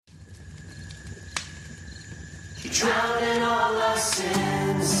drown in all our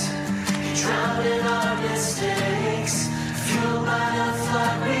sins, drown in our mistakes, fueled by the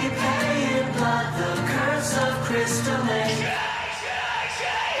flood we pay in blood, the curse of Crystal Lake.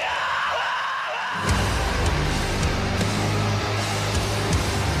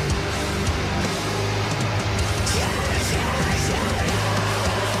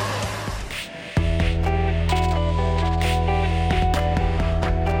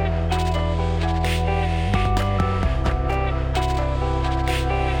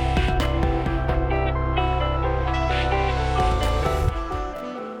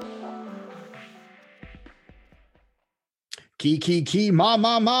 Key,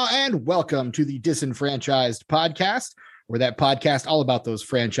 ma, and welcome to the Disenfranchised podcast, where that podcast all about those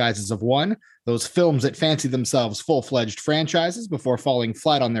franchises of one, those films that fancy themselves full-fledged franchises before falling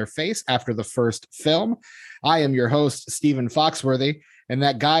flat on their face after the first film. I am your host, Stephen Foxworthy, and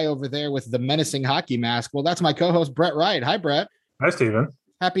that guy over there with the menacing hockey mask, well, that's my co-host, Brett Wright. Hi, Brett. Hi, Stephen.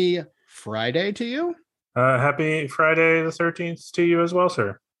 Happy Friday to you. Happy Friday the 13th to you as well,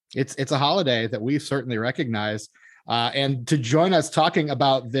 sir. It's a holiday that we certainly recognize. And to join us talking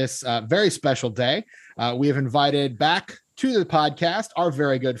about this very special day, we have invited back to the podcast our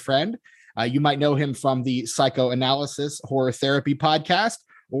very good friend. You might know him from the Psychoanalysis Horror Therapy podcast,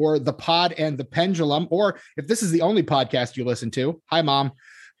 or the Pod and the Pendulum, or if this is the only podcast you listen to, hi, Mom,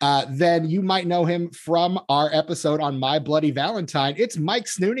 then you might know him from our episode on My Bloody Valentine. It's Mike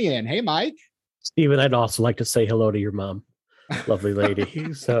Snoonian. Hey, Mike. Stephen, I'd also like to say hello to your mom. Lovely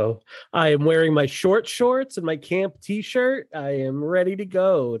lady. So I am wearing my short shorts and my camp t-shirt. I am ready to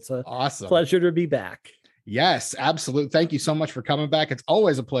go. It's a awesome pleasure to be back. Yes, absolutely. Thank you so much for coming back. It's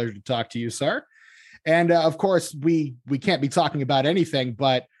always a pleasure to talk to you, sir. And of course, we can't be talking about anything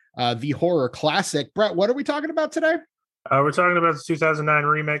but the horror classic. Brett, what are we talking about today? We're talking about the 2009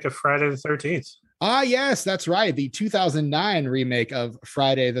 remake of Friday the 13th. Ah, yes, that's right. The 2009 remake of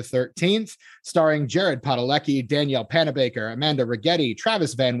Friday the 13th, starring Jared Padalecki, Danielle Panabaker, Amanda Rigetti,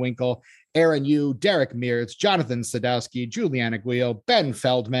 Travis Van Winkle, Aaron Yu, Derek Mears, Jonathan Sadowski, Juliana Guillo, Ben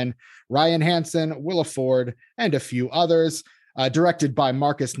Feldman, Ryan Hansen, Willa Ford, and a few others. Directed by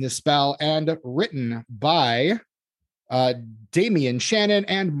Marcus Nispel and written by Damian Shannon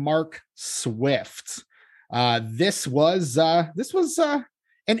and Mark Swift. This was an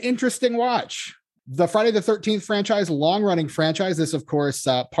interesting watch. The Friday the 13th franchise, long-running franchise. This, of course,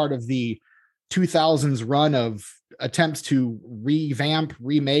 part of the 2000s run of attempts to revamp,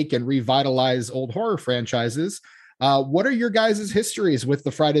 remake, and revitalize old horror franchises. What are your guys' histories with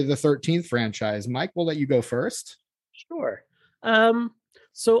the Friday the 13th franchise? Mike, we'll let you go first. Sure.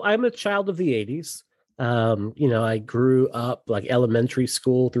 So I'm a child of the 80s. I grew up like elementary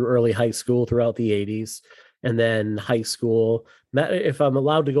school through early high school throughout the 80s. And then high school. If I'm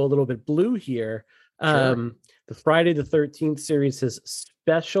allowed to go a little bit blue here, sure. The Friday the 13th series has a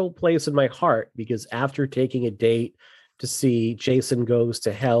special place in my heart because after taking a date to see Jason Goes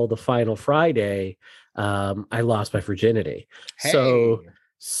to Hell the final Friday, I lost my virginity. Hey. So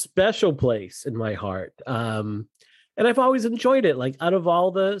special place in my heart. And I've always enjoyed it. Like out of all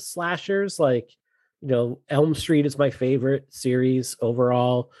the slashers, Elm Street is my favorite series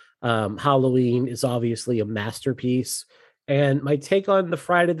overall. Halloween is obviously a masterpiece. And my take on the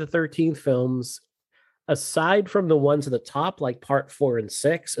Friday the 13th films, aside from the ones at the top, like part 4 and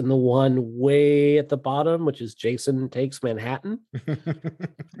 6, and the one way at the bottom, which is Jason Takes Manhattan,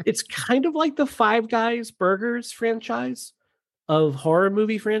 it's kind of like the Five Guys Burgers franchise of horror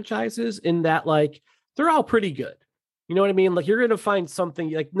movie franchises in that, like, they're all pretty good. You know what I mean? Like, you're going to find something,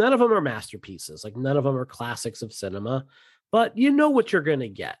 like, none of them are masterpieces. Like, none of them are classics of cinema. But you know what you're going to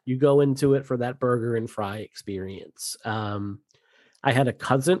get. You go into it for that burger and fry experience. I had a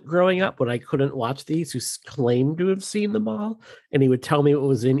cousin growing up when I couldn't watch these who claimed to have seen them all. And he would tell me what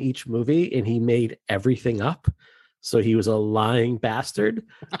was in each movie. And he made everything up. So he was a lying bastard.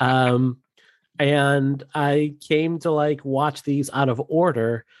 And I came to watch these out of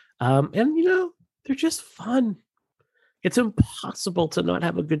order. And, they're just fun. It's impossible to not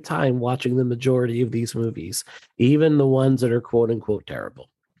have a good time watching the majority of these movies, even the ones that are quote unquote terrible.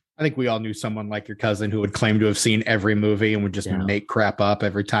 I think we all knew someone like your cousin who would claim to have seen every movie and would just make crap up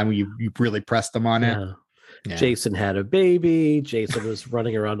every time you really pressed them on it. Yeah. Jason had a baby. Jason was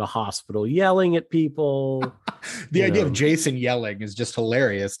running around a hospital yelling at people. The idea of Jason yelling is just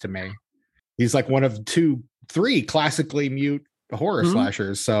hilarious to me. He's like one of 3 classically mute horror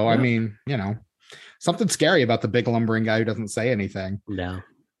slashers. So, I mean, something scary about the big lumbering guy who doesn't say anything. No.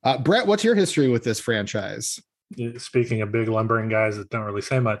 Brett, what's your history with this franchise? Speaking of big lumbering guys that don't really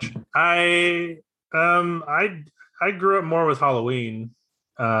say much, I grew up more with Halloween,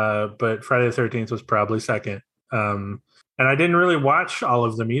 but Friday the 13th was probably second. And I didn't really watch all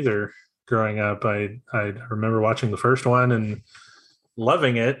of them either growing up. I remember watching the first one and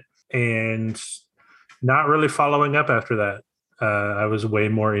loving it, and not really following up after that. I was way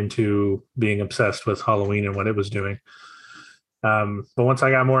more into being obsessed with Halloween and what it was doing. But once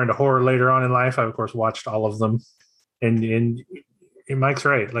I got more into horror later on in life, I of course watched all of them. And Mike's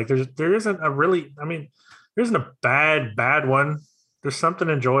right. Like there isn't a really, I mean, there isn't a bad one. There's something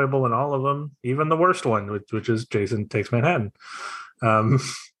enjoyable in all of them, even the worst one, which is Jason Takes Manhattan.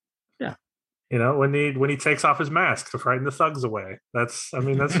 Yeah. You know, when he takes off his mask to frighten the thugs away. That's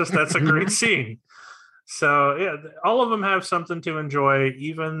a great scene. So yeah, all of them have something to enjoy,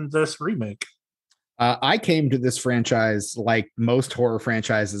 even this remake. I came to this franchise, like most horror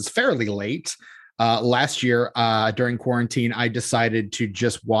franchises, fairly late. Last year, during quarantine, I decided to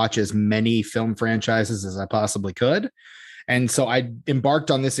just watch as many film franchises as I possibly could. And so I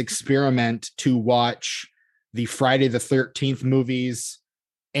embarked on this experiment to watch the Friday the 13th movies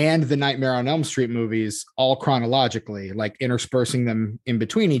and the Nightmare on Elm Street movies all chronologically, like interspersing them in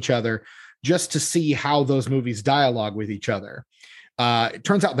between each other, just to see how those movies dialogue with each other. It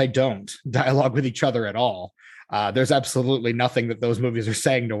turns out they don't dialogue with each other at all. There's absolutely nothing that those movies are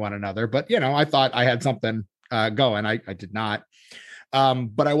saying to one another. But, you know, I thought I had something going. I did not.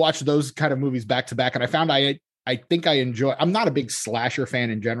 But I watched those kind of movies back to back, and I found I think I enjoy. I'm not a big slasher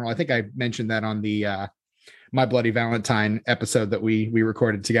fan in general. I think I mentioned that on the My Bloody Valentine episode that we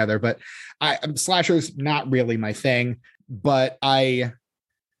recorded together. But slashers not really my thing. But I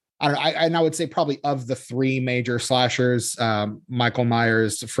don't know. And I would say probably of the three major slashers, Michael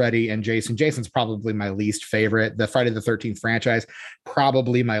Myers, Freddy, and Jason. Jason's probably my least favorite. The Friday the 13th franchise,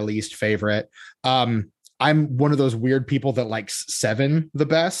 probably my least favorite. I'm one of those weird people that likes Seven the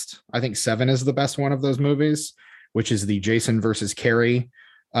best. I think Seven is the best one of those movies, which is the Jason versus Carrie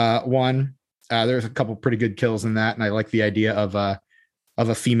one. There's a couple pretty good kills in that, and I like the idea of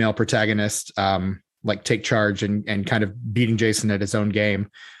a female protagonist like take charge and kind of beating Jason at his own game.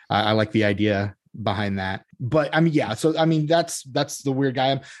 I like the idea behind that. But I mean, yeah. So I mean, that's the weird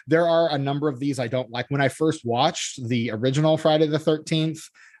guy. There are a number of these I don't like. When I first watched the original Friday the 13th,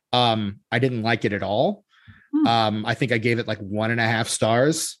 I didn't like it at all. I think I gave it like 1.5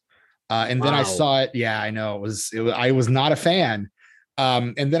 stars. And then I saw it. Yeah, I know I was not a fan.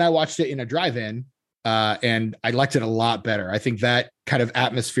 And then I watched it in a drive-in, and I liked it a lot better. I think that kind of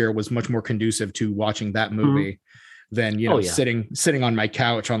atmosphere was much more conducive to watching that movie than, you know, sitting on my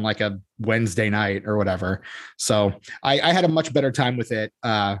couch on like a Wednesday night or whatever. So I had a much better time with it.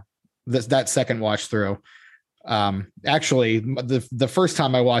 That second watch through. Actually, the first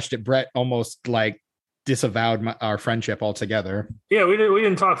time I watched it, Brett almost like disavowed our friendship altogether. Yeah, we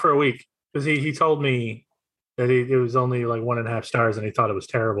didn't talk for a week because he told me that it was only like 1.5 stars and he thought it was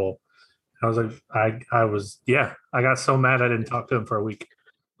terrible. I was like, I got so mad I didn't talk to him for a week.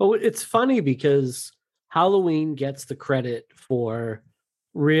 Well, it's funny because Halloween gets the credit for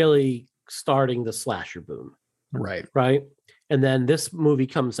really starting the slasher boom. Right. And then this movie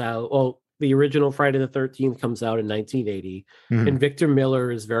comes out. Well, the original Friday the 13th comes out in 1980. And Victor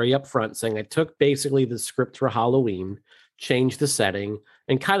Miller is very upfront saying, I took basically the script for Halloween, changed the setting,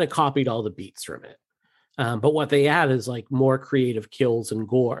 and kind of copied all the beats from it. But what they add is like more creative kills and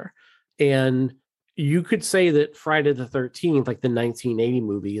gore. And you could say that Friday the 13th, like the 1980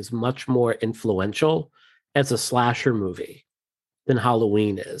 movie, is much more influential as a slasher movie than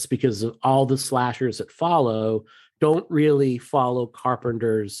Halloween is, because of all the slashers that follow don't really follow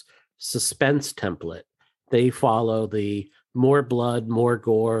Carpenter's suspense template. They follow the more blood, more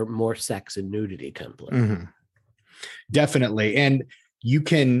gore, more sex and nudity template. Definitely. And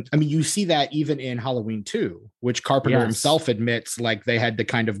you see that even in Halloween 2, which Carpenter himself admits, like they had to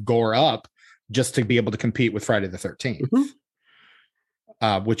kind of gore up just to be able to compete with Friday the 13th,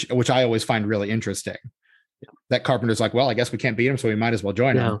 which I always find really interesting. That Carpenter's like, well, I guess we can't beat him, so we might as well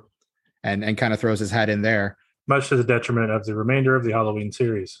join him, and kind of throws his hat in there. Much to the detriment of the remainder of the Halloween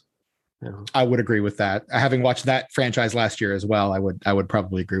series. I would agree with that. Having watched that franchise last year as well, I would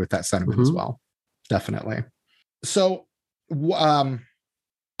probably agree with that sentiment as well. Definitely. So,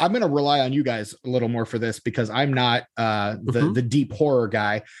 I'm going to rely on you guys a little more for this because I'm not the deep horror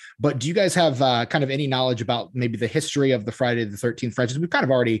guy. But do you guys have kind of any knowledge about maybe the history of the Friday the 13th franchise? We've kind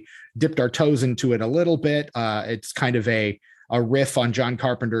of already dipped our toes into it a little bit. It's kind of a riff on John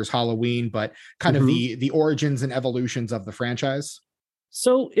Carpenter's Halloween, but kind of the origins and evolutions of the franchise.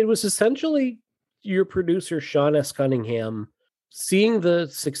 So it was essentially your producer, Sean S. Cunningham, seeing the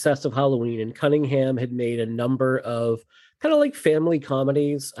success of Halloween, and Cunningham had made a number of kind of like family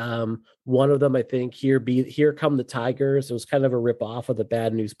comedies. One of them, I think, Here Come the Tigers. It was kind of a ripoff of the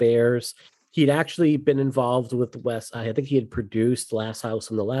Bad News Bears. He'd actually been involved with Wes. I think he had produced Last House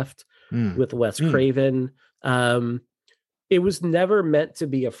on the Left with Wes Craven. It was never meant to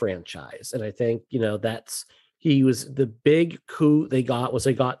be a franchise. And I think, he was the big coup they got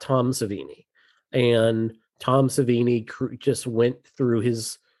Tom Savini. And Tom Savini just went through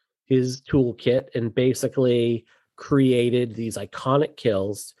his toolkit and basically created these iconic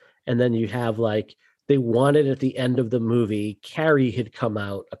kills. And then you have they wanted at the end of the movie, Carrie had come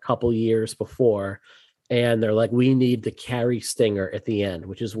out a couple years before, and they're like, we need the Carrie stinger at the end,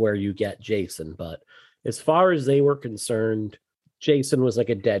 which is where you get Jason. But as far as they were concerned, Jason was like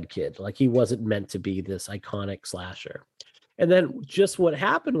a dead kid. Like, he wasn't meant to be this iconic slasher. And then just what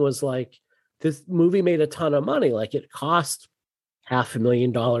happened was this movie made a ton of money. Like, it cost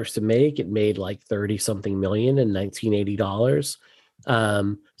 $500,000 to make. It made 30 something million in $1980.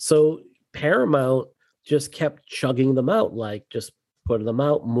 So Paramount just kept chugging them out, just putting them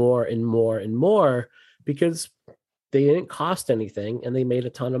out more and more and more, because they didn't cost anything and they made a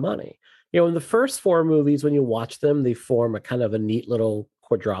ton of money. In the first 4 movies, when you watch them, they form a kind of a neat little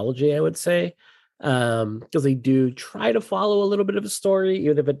quadrilogy, I would say, because they do try to follow a little bit of a story,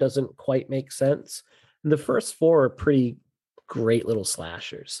 even if it doesn't quite make sense. And the first 4 are pretty great little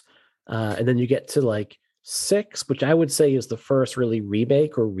slashers. And then you get to 6, which I would say is the first really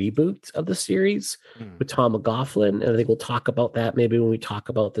remake or reboot of the series with Tom McLaughlin. And I think we'll talk about that maybe when we talk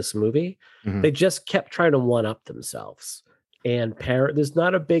about this movie. They just kept trying to one-up themselves. And there's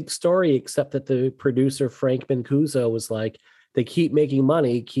not a big story, except that the producer, Frank Mancuso, was like, they keep making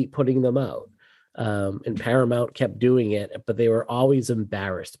money, keep putting them out. And Paramount kept doing it, but they were always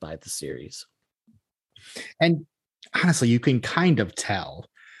embarrassed by the series. And honestly, you can kind of tell.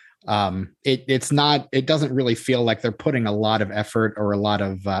 It doesn't really feel like they're putting a lot of effort or a lot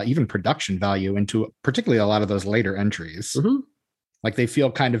of even production value into particularly a lot of those later entries. Like, they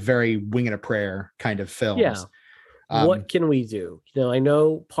feel kind of very wing it a prayer kind of films. Yeah. What can we do? I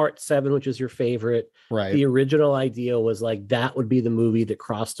know Part 7, which is your favorite. Right. The original idea was that would be the movie that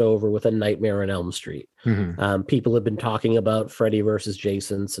crossed over with A Nightmare on Elm Street. People have been talking about Freddy versus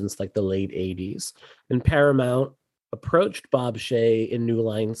Jason since the late 80s. And Paramount approached Bob Shea in New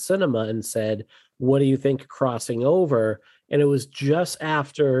Line Cinema and said, what do you think of crossing over? And it was just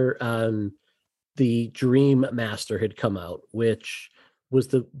after the Dream Master had come out, which was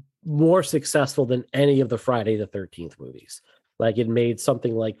the more successful than any of the Friday the 13th movies. It made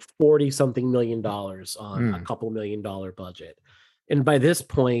something like 40 something million dollars on a couple $1 million budget. And by this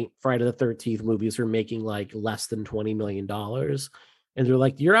point, Friday the 13th movies are making less than $20 million. And they're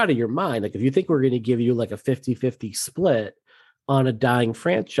like, you're out of your mind. If you think we're going to give you a 50-50 split on a dying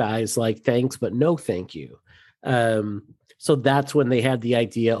franchise, thanks, but no thank you. So that's when they had the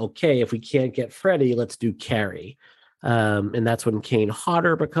idea, okay, if we can't get Freddy, let's do Carrie. And that's when Kane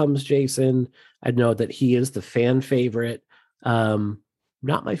Hodder becomes Jason. I know that he is the fan favorite. Not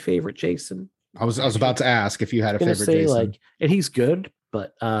my favorite Jason. I was about to ask if you had a favorite Jason. And he's good,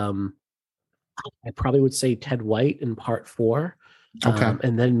 but I probably would say Ted White in Part 4. Okay.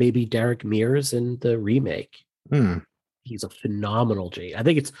 And then maybe Derek Mears in the remake. He's a phenomenal Jason. I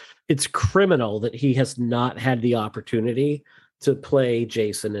think it's criminal that he has not had the opportunity to play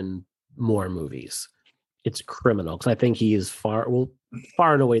Jason in more movies. It's criminal, because I think he is far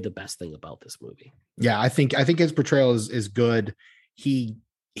and away the best thing about this movie. Yeah, I think his portrayal is good. He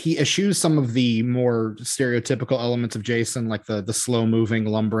eschews some of the more stereotypical elements of Jason, like the slow moving,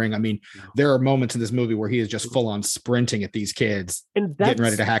 lumbering. I mean, there are moments in this movie where he is just full on sprinting at these kids and getting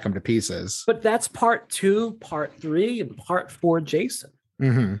ready to hack them to pieces. But that's Part 2, Part 3, and Part 4 Jason.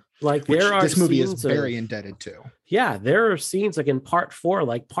 This movie is very indebted to. Yeah, there are scenes in Part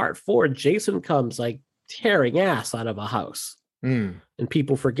 4. Part 4, Jason comes tearing ass out of a house. And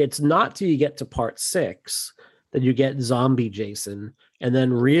people forget it's not till you get to Part 6 that you get zombie Jason. And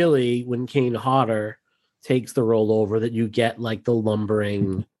then really when Kane Hodder takes the role over, that you get the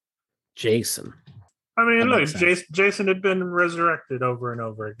lumbering Jason. I mean, look, Jason had been resurrected over and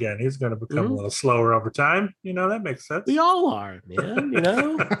over again. He's going to become a little slower over time. That makes sense. We all are, man.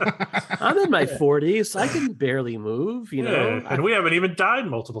 I'm in my 40s. I can barely move, And we haven't even died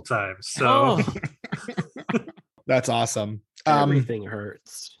multiple times. So that's awesome. Everything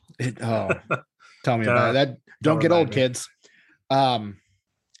hurts. Tell me about that. Don't get old, kids. And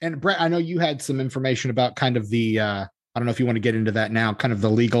Brett, I know you had some information about kind of the I don't know if you want to get into that now, kind of the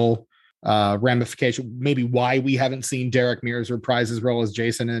legal ramification, maybe why we haven't seen Derek Mears reprise his role as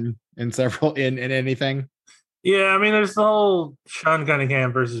Jason in several in anything. Yeah, I mean, there's the whole Sean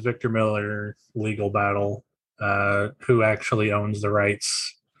Cunningham versus Victor Miller legal battle. Who actually owns the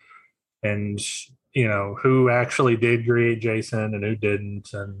rights, and who actually did create Jason and who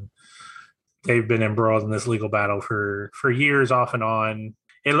didn't, and they've been embroiled in this legal battle for years off and on.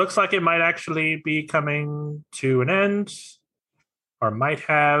 It looks like it might actually be coming to an end, or might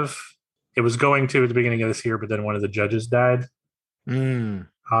have. It was going to at the beginning of this year, but then one of the judges died,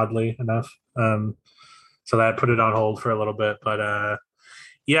 oddly enough. So that put it on hold for a little bit. But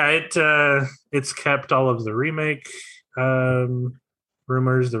it's kept all of the remake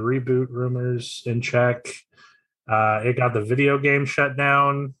rumors, the reboot rumors in check. It got the video game shut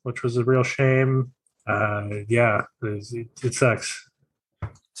down, which was a real shame. It sucks.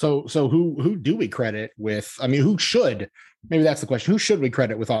 So who do we credit with? I mean, who should? Maybe that's the question. Who should we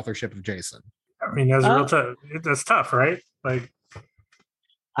credit with authorship of Jason? I mean, that's tough, right? Like,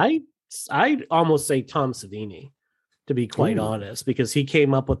 I'd almost say Tom Savini, to be quite honest, because he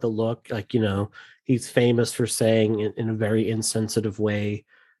came up with the look. Like, he's famous for saying in a very insensitive way,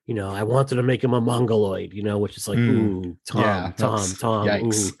 I wanted to make him a mongoloid, which is like, ooh, Tom,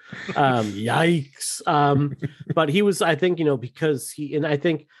 yikes. Ooh, yikes. But he was, I think, because I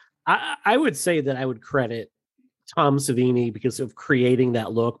think I would say that I would credit Tom Savini because of creating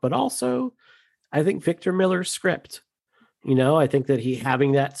that look, but also I think Victor Miller's script. I think that he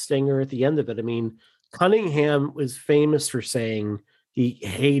having that stinger at the end of it. I mean, Cunningham was famous for saying he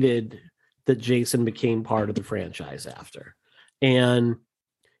hated that Jason became part of the franchise after. And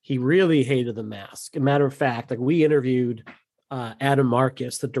he really hated the mask. As a matter of fact, like, we interviewed Adam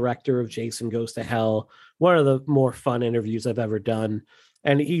Marcus, the director of Jason Goes to Hell, one of the more fun interviews I've ever done.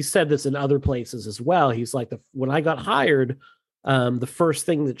 And he said this in other places as well. He's like, when I got hired, the first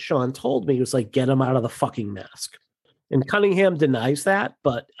thing that Sean told me was like, get him out of the fucking mask. And Cunningham denies that,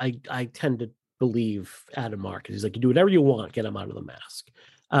 but I tend to believe Adam Marcus. He's like, you do whatever you want, get him out of the mask.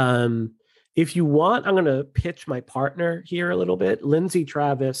 If you want, I'm going to pitch my partner here a little bit. Lindsay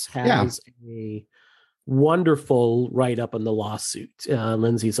Travis has a wonderful write-up on the lawsuit.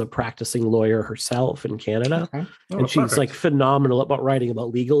 Lindsay's a practicing lawyer herself in Canada. Okay. And she's perfect. like phenomenal about writing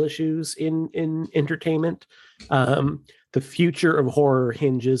about legal issues in entertainment. The future of horror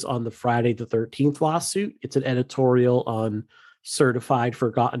hinges on the Friday the 13th lawsuit. It's an editorial on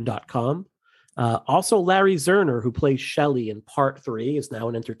certifiedforgotten.com. Also, Larry Zerner, who plays Shelley in Part 3, is now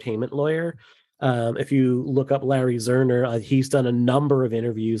an entertainment lawyer. If you look up Larry Zerner, he's done a number of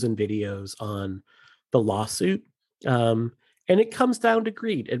interviews and videos on the lawsuit. And it comes down to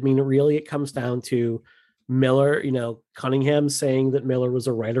greed. I mean, it comes down to Miller, Cunningham saying that Miller was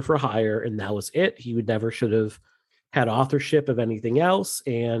a writer for hire, and that was it. He would never should have had authorship of anything else.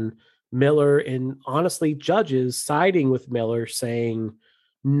 And Miller, and honestly, judges siding with Miller, saying,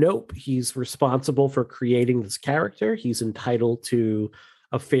 nope, he's responsible for creating this character. He's entitled to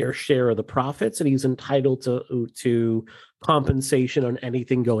a fair share of the profits, and he's entitled to compensation on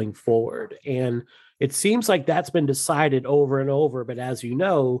anything going forward. And it seems like that's been decided over and over. But as you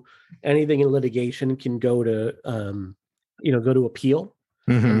know, anything in litigation can go to appeal.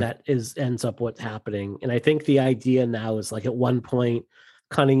 And that ends up what's happening. And I think the idea now is, like, at one point,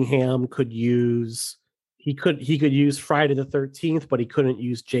 Cunningham could use Friday the 13th, but he couldn't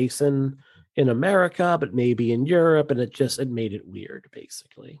use Jason in America, but maybe in Europe, and it made it weird,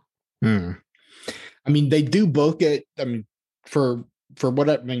 basically. I mean, they do both get, for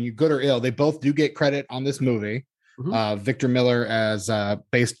what, you good or ill, they both do get credit on this movie. Victor Miller as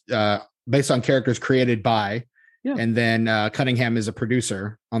based on characters created by. Yeah. And then Cunningham is a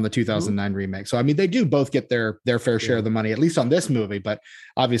producer on the 2009 remake. So, I mean, they do both get their fair share of the money, at least on this movie. But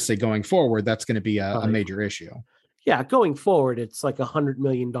obviously going forward, that's going to be a major issue. Yeah, going forward, it's like $100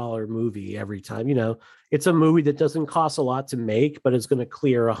 million movie every time. It's a movie that doesn't cost a lot to make, but it's going to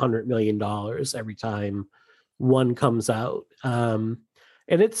clear $100 million every time one comes out. And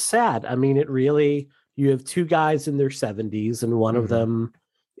it's sad. I mean, you have two guys in their 70s, and one of them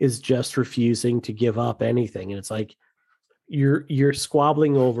is just refusing to give up anything. And it's like, you're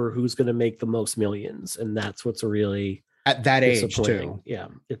squabbling over who's going to make the most millions. And that's what's really at that age too. Yeah.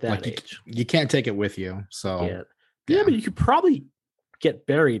 At that age, you can't take it with you. So yeah, but you could probably get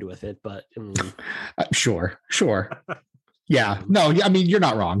buried with it, but sure. Yeah. No, I mean, you're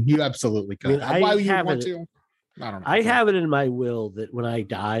not wrong. You absolutely could. Why would you want to? I don't know. I have it in my will that when I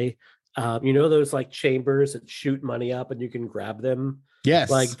die, those like chambers that shoot money up and you can grab them.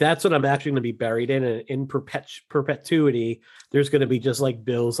 Yes. Like, that's what I'm actually going to be buried in. And in perpetuity, there's going to be just like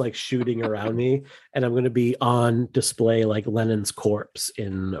bills like shooting around me. And I'm going to be on display like Lenin's corpse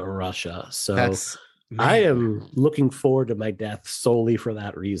in Russia. So I am looking forward to my death solely for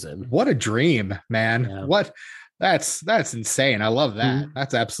that reason. What a dream, man. Yeah. That's insane. I love that.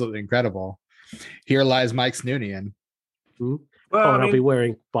 That's absolutely incredible. Here lies Mike Snoonian. Well, and I'll be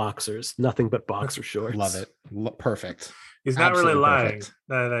wearing boxers, nothing but boxer shorts. Love it. Perfect. He's not really Absolutely lying.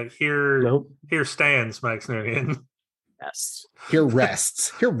 perfect. Here stands Mike Snoonian. Yes. Here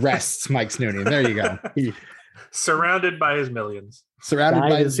rests Mike Snoonian. There you go. Surrounded by his millions. Surrounded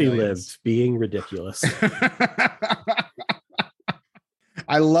by as he lived, being ridiculous.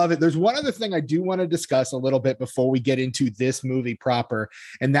 I love it. There's one other thing I do want to discuss a little bit before we get into this movie proper,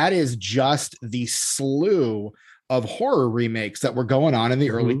 and that is just the slew of horror remakes that were going on in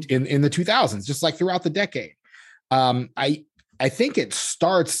the early in the 2000s, just like throughout the decade. I think it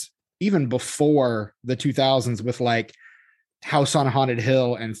starts even before the 2000s with like House on Haunted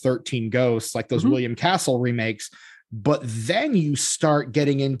Hill and 13 Ghosts, like those William Castle remakes. But then you start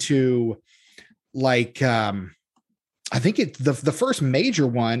getting into like, I think it's the first major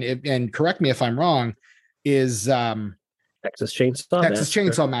one, and correct me if I'm wrong, is Texas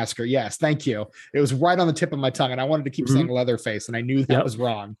Chainsaw Massacre. Yes, thank you. It was right on the tip of my tongue, and I wanted to keep saying Leatherface, and I knew that was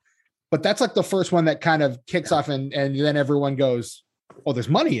wrong. But that's like the first one that kind of kicks off, and then everyone goes, oh, there's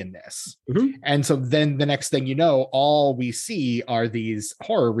money in this. And so then the next thing you know, all we see are these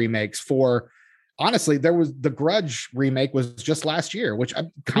horror remakes for, honestly, there was the Grudge remake was just last year, which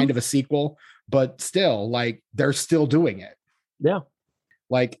I'm kind of a sequel, but still, like, they're still doing it. Yeah.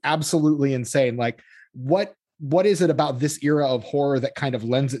 Like, absolutely insane. Like, what is it about this era of horror that kind of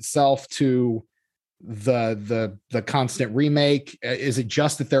lends itself to the constant remake? Is it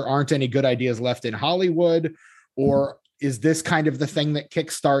just that there aren't any good ideas left in Hollywood, or is this kind of the thing that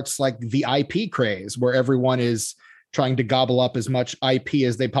kickstarts like the IP craze, where everyone is trying to gobble up as much IP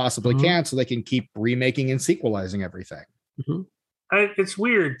as they possibly can so they can keep remaking and sequelizing everything? It's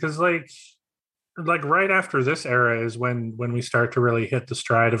weird because like right after this era is when we start to really hit the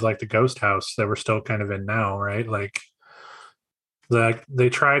stride of like the Ghost House that we're still kind of in now, right? Like they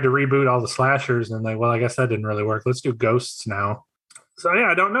tried to reboot all the slashers and well, I guess that didn't really work. Let's do ghosts now. So yeah,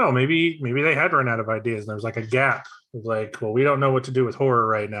 I don't know. Maybe they had run out of ideas and there was like a gap of like, well, we don't know what to do with horror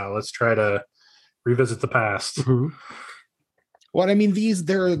right now. Let's try to revisit the past. Well, I mean,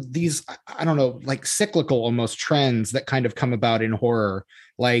 there are these, I don't know, like cyclical almost trends that kind of come about in horror.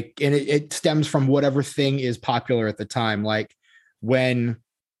 Like, and it stems from whatever thing is popular at the time. Like when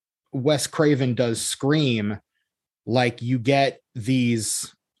Wes Craven does Scream, like you get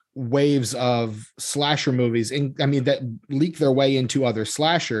these waves of slasher movies, and I mean, that leak their way into other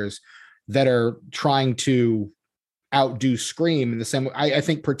slashers that are trying to outdo Scream in the same way. I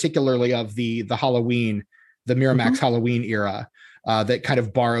think particularly of the Halloween, the Miramax Halloween era, that kind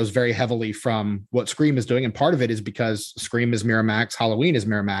of borrows very heavily from what Scream is doing. And part of it is because Scream is Miramax, Halloween is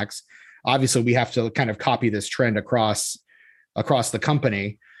Miramax. Obviously, we have to kind of copy this trend across the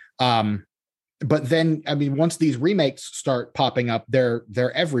company. But then, I mean, once these remakes start popping up, they're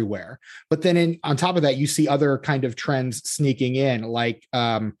everywhere. But then on top of that, you see other kind of trends sneaking in, like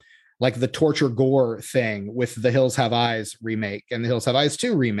the torture gore thing with the Hills Have Eyes remake and the Hills Have Eyes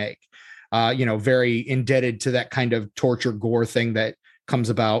 2 remake. Very indebted to that kind of torture gore thing that comes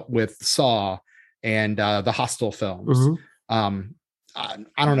about with Saw and the Hostel films. I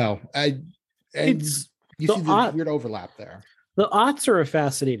don't know. You see the weird overlap there. The aughts are a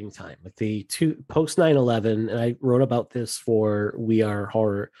fascinating time, like the post 9/11, and I wrote about this for We Are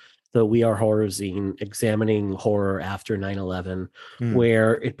Horror, the We Are Horror zine, examining horror after 9/11,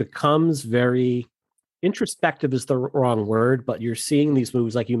 where it becomes very introspective is the wrong word, but you're seeing these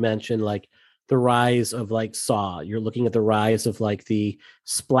movies, like you mentioned, like the rise of like Saw. You're looking at the rise of like the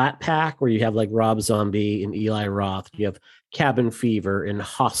Splat Pack, where you have like Rob Zombie and Eli Roth. You have Cabin Fever and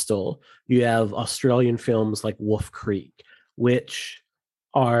Hostel. You have Australian films like Wolf Creek, which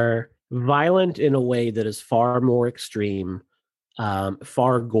are violent in a way that is far more extreme,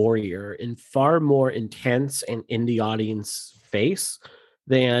 far gorier, and far more intense and in the audience face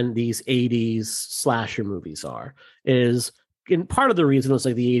than these 80s slasher movies are. And part of the reason was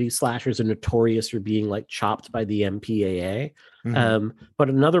like the 80s slashers are notorious for being like chopped by the MPAA. But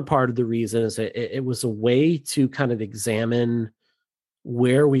another part of the reason is it was a way to kind of examine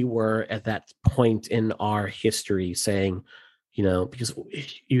where we were at that point in our history, saying, because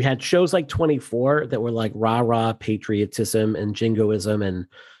you had shows like 24 that were like rah patriotism and jingoism, and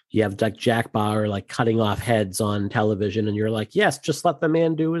you have like Jack Bauer like cutting off heads on television, and you're like, yes, just let the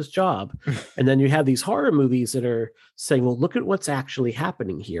man do his job. And then you have these horror movies that are saying, well, look at what's actually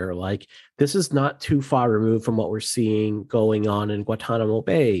happening here. Like, this is not too far removed from what we're seeing going on in Guantanamo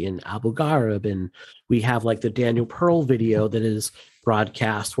Bay and Abu Ghraib. And we have like the Daniel Pearl video that is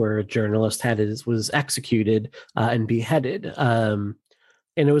broadcast where a journalist was executed and beheaded. And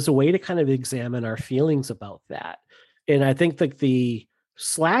it was a way to kind of examine our feelings about that. And I think like the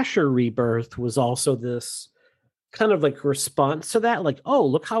slasher rebirth was also this kind of like response to that, like, oh,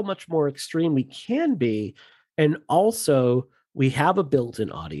 look how much more extreme we can be. And also, we have a built-in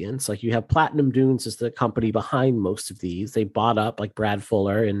audience. Like you have Platinum Dunes is the company behind most of these. They bought up, like Brad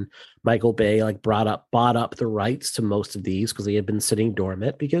Fuller and Michael Bay, like bought up the rights to most of these because they had been sitting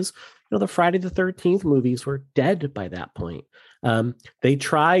dormant because the Friday the 13th movies were dead by that point. They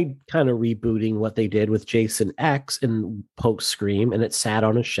tried kind of rebooting what they did with Jason X in post Scream, and it sat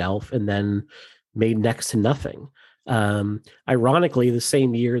on a shelf and then made next to nothing. Ironically, the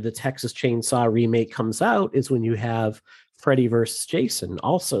same year the Texas Chainsaw remake comes out is when you have Freddy versus Jason,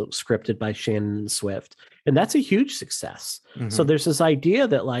 also scripted by Shannon Swift. And that's a huge success. Mm-hmm. So there's this idea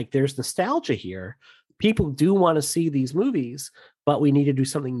that like there's nostalgia here. People do want to see these movies, but we need to do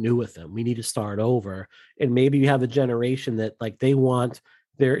something new with them. We need to start over. And maybe you have a generation that like they want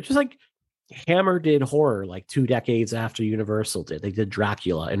just like Hammer did horror like 2 decades after Universal did. They did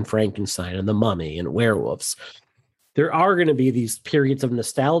Dracula and Frankenstein and The Mummy and werewolves. There are going to be these periods of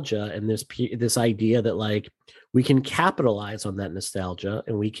nostalgia and this idea that like we can capitalize on that nostalgia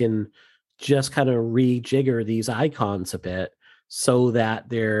and we can just kind of rejigger these icons a bit so that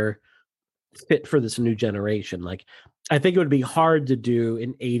they're fit for this new generation. Like I think it would be hard to do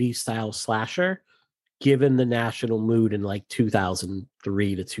an 80s style slasher given the national mood in like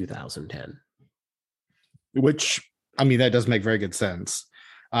 2003 to 2010. Which, I mean, that does make very good sense.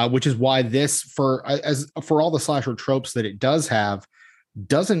 Which is why this, for all the slasher tropes that it does have,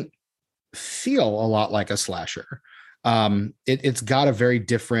 doesn't feel a lot like a slasher. It's got a very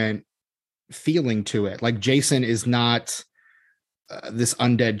different feeling to it. Like Jason is not this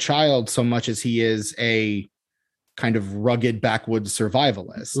undead child so much as he is a kind of rugged backwoods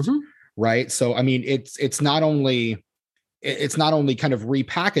survivalist, mm-hmm. right? So I mean, it's not only kind of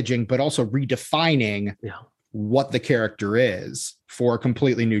repackaging, but also redefining what the character is for a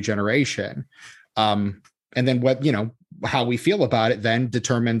completely new generation. And then how we feel about it then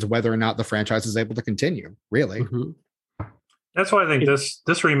determines whether or not the franchise is able to continue, really. Mm-hmm. That's why I think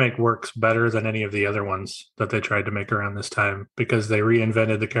this remake works better than any of the other ones that they tried to make around this time, because they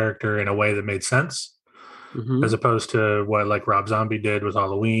reinvented the character in a way that made sense, mm-hmm. as opposed to what like Rob Zombie did with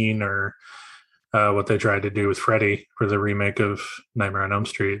Halloween or what they tried to do with Freddy for the remake of Nightmare on Elm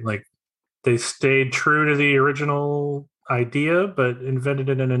Street. Like they stayed true to the original idea, but invented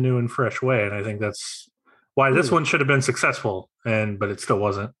it in a new and fresh way. And I think that's why this one should have been successful, but it still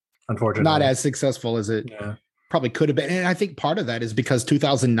wasn't, unfortunately. Not as successful as it probably could have been. And I think part of that is because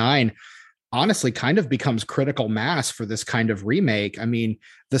 2009 honestly kind of becomes critical mass for this kind of remake. I mean,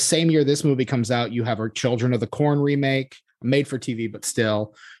 the same year this movie comes out, you have our Children of the Corn remake, made for TV, but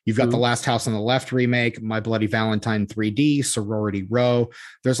still. You've got The Last House on the Left remake, My Bloody Valentine 3D, Sorority Row.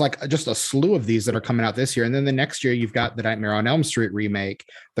 There's like just a slew of these that are coming out this year. And then the next year, you've got the Nightmare on Elm Street remake,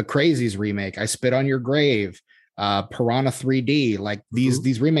 the Crazies remake, I Spit on Your Grave, Piranha 3D. Like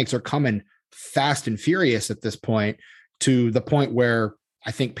these remakes are coming fast and furious at this point, to the point where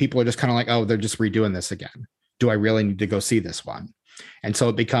I think people are just kind of like, oh, they're just redoing this again. Do I really need to go see this one? And so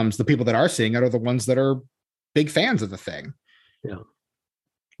it becomes the people that are seeing it are the ones that are big fans of the thing. Yeah.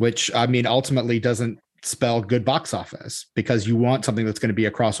 Which, I mean, ultimately doesn't spell good box office, because you want something that's going to be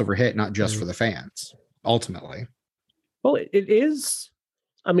a crossover hit, not just for the fans, ultimately. Well, it is.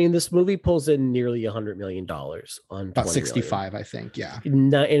 I mean, this movie pulls in nearly $100 million on about 65, I think. Yeah.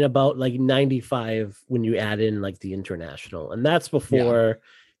 In about like 95 when you add in like the international. And that's before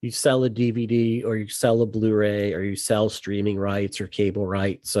you sell a DVD or you sell a Blu-ray or you sell streaming rights or cable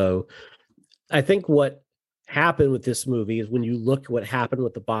rights. So I think what happened with this movie is when you look what happened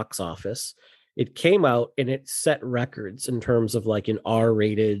with the box office, it came out and it set records in terms of like an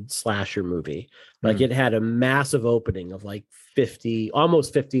R-rated slasher movie. Like it had a massive opening of like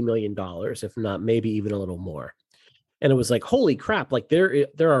almost $50 million, if not maybe even a little more. And it was like, holy crap, like there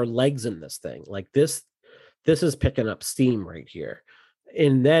are legs in this thing. Like this is picking up steam right here.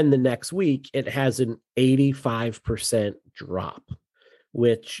 And then the next week it has an 85% drop,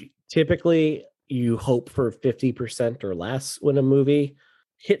 which typically you hope for 50% or less when a movie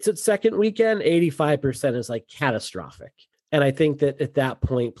hits its second weekend. 85% is like catastrophic. And I think that at that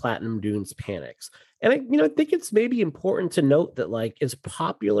point, Platinum Dunes panics. And I think it's maybe important to note that like as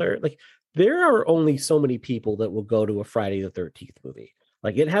popular, like there are only so many people that will go to a Friday the 13th movie.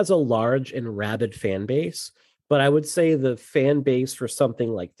 Like it has a large and rabid fan base, but I would say the fan base for something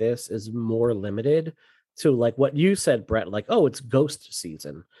like this is more limited to like what you said, Brett, like, oh, it's ghost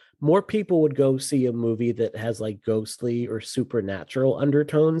season. More people would go see a movie that has like ghostly or supernatural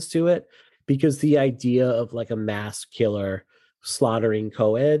undertones to it, because the idea of like a mass killer slaughtering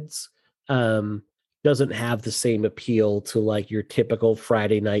co-eds doesn't have the same appeal to like your typical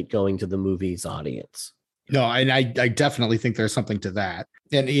Friday night going to the movies audience. No, and I definitely think there's something to that.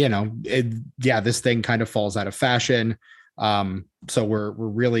 And, this thing kind of falls out of fashion. So we're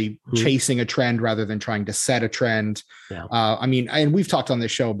really chasing a trend rather than trying to set a trend. Yeah. And we've talked on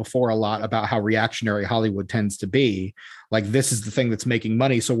this show before a lot about how reactionary Hollywood tends to be. Like, this is the thing that's making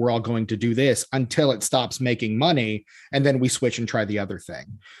money, so we're all going to do this until it stops making money, and then we switch and try the other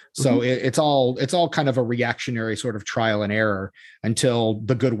thing. So it's all kind of a reactionary sort of trial and error until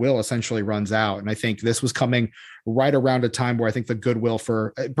the goodwill essentially runs out. And I think this was coming right around a time where I think the goodwill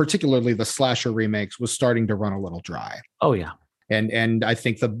for particularly the slasher remakes was starting to run a little dry. Oh yeah. And I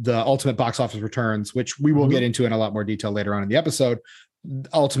think the ultimate box office returns, which we will get into in a lot more detail later on in the episode,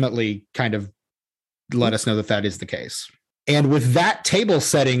 ultimately kind of let us know that is the case. And with that table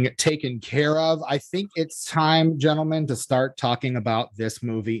setting taken care of, I think it's time, gentlemen, to start talking about this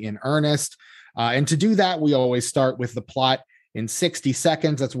movie in earnest. And to do that, we always start with the plot in 60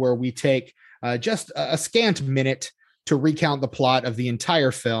 seconds. That's where we take just a scant minute to recount the plot of the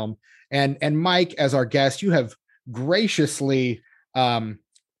entire film. And Mike, as our guest, you have graciously,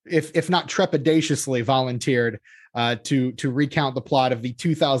 if not trepidatiously, volunteered to recount the plot of the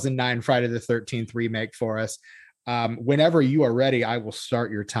 2009 Friday the 13th remake for us. Whenever you are ready, I will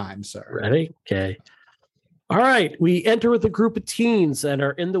start your time, sir. Ready? Okay. All right. We enter with a group of teens that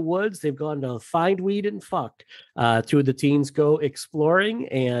are in the woods. They've gone to find weed and fuck. Two of the teens go exploring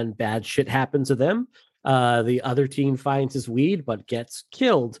and bad shit happens to them. The other teen finds his weed but gets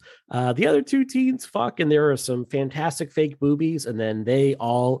killed. The other two teens fuck, and there are some fantastic fake boobies, and then they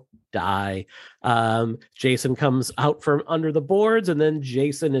all die. Jason comes out from under the boards, and then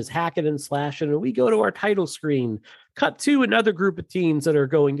Jason is hacking and slashing, and we go to our title screen. Cut to another group of teens that are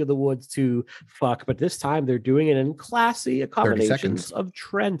going to the woods to fuck, but this time they're doing it in classy accommodations of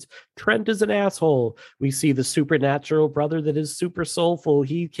Trent. Trent is an asshole. We see the supernatural brother that is super soulful.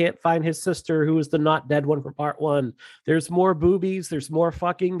 He can't find his sister, who is the not dead one from part one. There's more boobies. There's more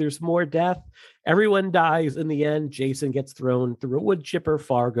fucking. There's more death. Everyone dies in the end. Jason gets thrown through a wood chipper,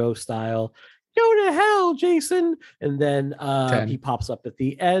 Fargo style. Go to hell, Jason. And then he pops up at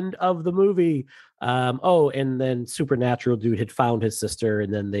the end of the movie. And then supernatural dude had found his sister,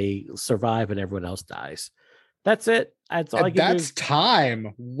 and then they survive and everyone else dies. That's it. That's all I can do. That's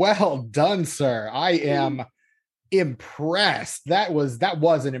time. Well done, sir. I am impressed. That was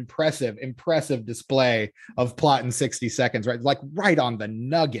an impressive display of plot in 60 seconds, right? Like right on the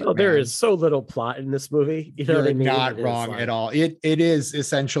nugget. Oh, there is so little plot in this movie. You know You're what I mean? not wrong at all. It is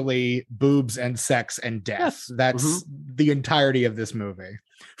essentially boobs and sex and death. Yes. That's the entirety of this movie,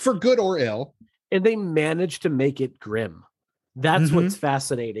 for good or ill. And they managed to make it grim. That's what's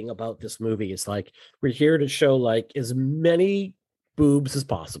fascinating about this movie. It's like, we're here to show like as many boobs as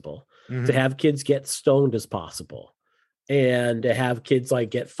possible, to have kids get stoned as possible, and to have kids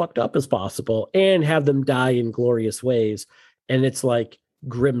like get fucked up as possible, and have them die in glorious ways. And it's like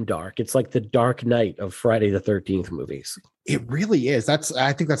grim dark. It's like the Dark Knight of Friday the 13th movies. It really is.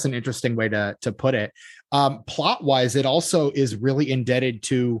 I think that's an interesting way to put it. Plot wise, it also is really indebted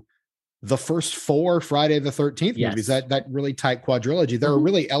to the first four Friday the 13th movies, that really tight quadrilogy. There are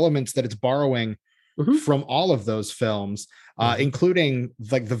really elements that it's borrowing from all of those films, including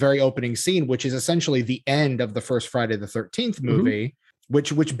like the very opening scene, which is essentially the end of the first Friday the 13th movie,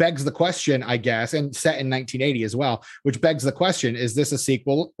 which begs the question, I guess, and set in 1980 as well, which begs the question, is this a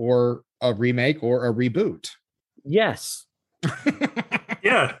sequel or a remake or a reboot? Yes.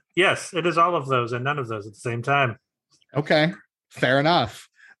 Yes, it is all of those and none of those at the same time. Okay, fair enough.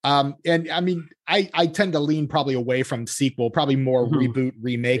 And I mean, I tend to lean probably away from sequel, probably more reboot,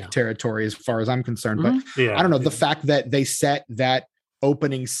 remake territory as far as I'm concerned. But I don't know, the fact that they set that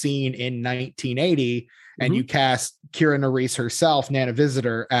opening scene in 1980 and you cast Keira Nerys herself, Nana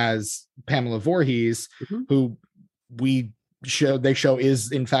Visitor, as Pamela Voorhees, who they show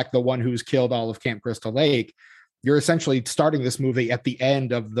is in fact the one who's killed all of Camp Crystal Lake. You're essentially starting this movie at the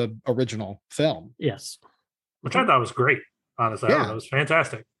end of the original film. Yes. Which I thought was great. Honestly, I don't know, it was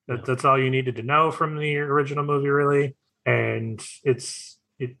fantastic. That's all you needed to know from the original movie, really. And I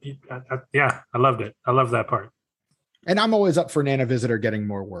loved it. I love that part. And I'm always up for Nana Visitor getting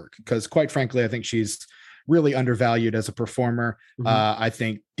more work because, quite frankly, I think she's really undervalued as a performer. I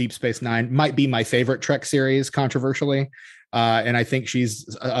think Deep Space Nine might be my favorite Trek series, controversially. And I think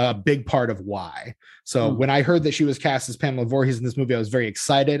she's a big part of why. So when I heard that she was cast as Pamela Voorhees in this movie, I was very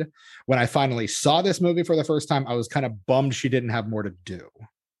excited. When I finally saw this movie for the first time, I was kind of bummed she didn't have more to do.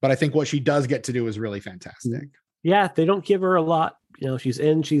 But I think what she does get to do is really fantastic. Yeah, they don't give her a lot. You know, she's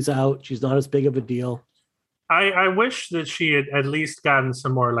in, she's out. She's not as big of a deal. I wish that she had at least gotten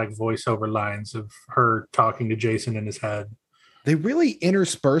some more like voiceover lines of her talking to Jason in his head. They really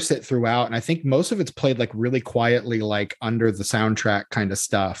intersperse it throughout, and I think most of it's played like really quietly, like under the soundtrack kind of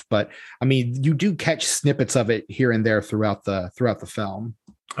stuff. But I mean, you do catch snippets of it here and there throughout the film.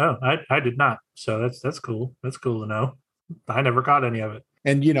 Oh, I did not. So that's cool. That's cool to know. I never got any of it.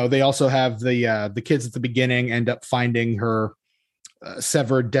 And they also have the kids at the beginning end up finding her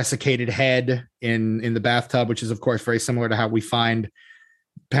severed, desiccated head in the bathtub, which is of course very similar to how we find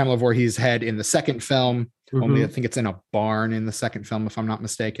Pamela Voorhees' head in the second film. Mm-hmm. Only I think it's in a barn in the second film, if I'm not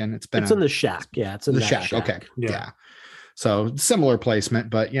mistaken. It's in the shack. Yeah, it's in the shack. Okay, yeah. So similar placement,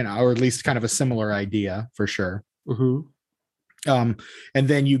 but or at least kind of a similar idea for sure. Mm-hmm. And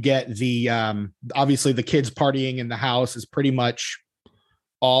then you get the obviously the kids partying in the house is pretty much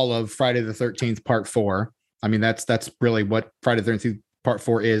all of Friday the 13th Part 4. I mean, that's really what Friday the 13th Part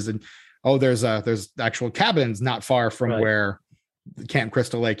 4 is. And there's actual cabins not far from where Camp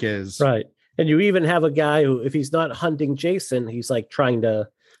Crystal Lake is. Right. And you even have a guy who, if he's not hunting Jason, he's like trying to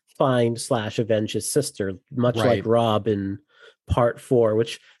find / avenge his sister, much like Rob in Part 4,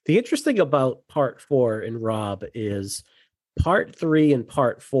 which the interesting about Part 4 in Rob is Part 3 and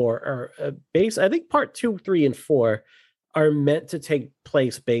Part 4 are I think Part 2, 3, and 4 are meant to take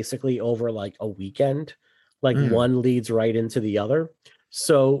place basically over like a weekend. Like one leads right into the other.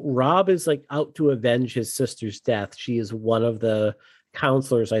 So Rob is like out to avenge his sister's death. She is one of the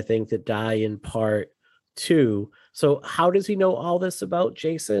counselors, I think, that die in Part 2. So how does he know all this about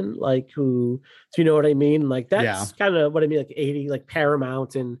Jason? Like, do you know what I mean? Like, that's kind of what I mean. Like 80, like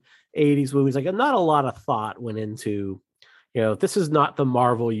Paramount and 80s movies. Like, not a lot of thought went into, this is not the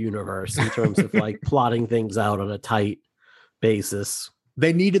Marvel universe in terms of like plotting things out on a tight basis.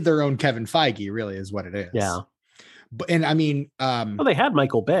 They needed their own Kevin Feige, really, is what it is. Yeah. And I mean, they had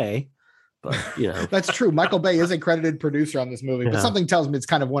Michael Bay, but that's true. Michael Bay is a credited producer on this movie, but something tells me it's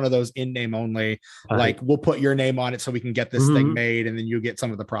kind of one of those in name only, like we'll put your name on it so we can get this thing made, and then you get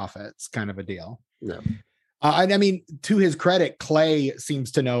some of the profits, kind of a deal. Yeah. And I mean, to his credit, Clay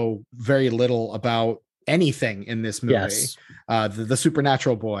seems to know very little about anything in this movie. Yes. The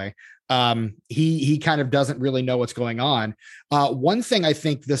supernatural boy. He kind of doesn't really know what's going on. One thing I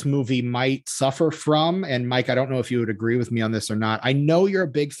think this movie might suffer from, and Mike, I don't know if you would agree with me on this or not. I know you're a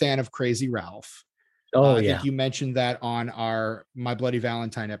big fan of Crazy Ralph. I think you mentioned that on our My Bloody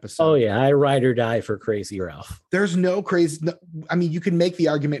Valentine episode. Oh yeah, I ride or die for Crazy Ralph. There's no crazy. I mean, you can make the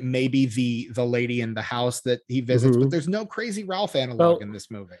argument maybe the lady in the house that he visits, but there's no Crazy Ralph analog in this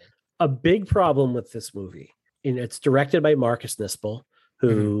movie. A big problem with this movie, and it's directed by Marcus Nispel,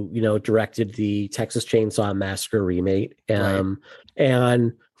 who directed the Texas Chainsaw Massacre remake.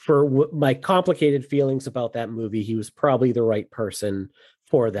 And for my complicated feelings about that movie, he was probably the right person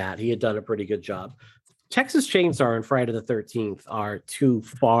for that. He had done a pretty good job. Texas Chainsaw and Friday the 13th are two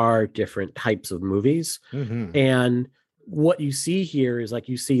far different types of movies. And what you see here is like,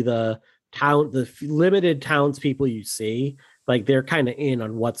 you see the limited townspeople you see, like they're kind of in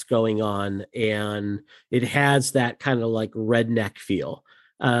on what's going on, and it has that kind of like redneck feel.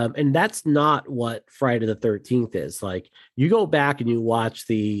 And that's not what Friday the 13th is. Like, you go back and you watch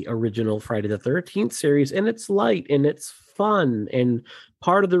the original Friday the 13th series, and it's light and it's fun. And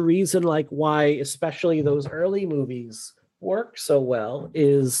part of the reason, like, why especially those early movies work so well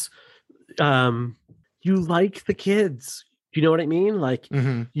is you like the kids. Do you know what I mean? Like,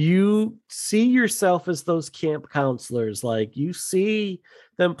 you see yourself as those camp counselors. Like, you see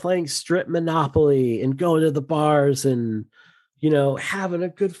them playing strip Monopoly and going to the bars and having a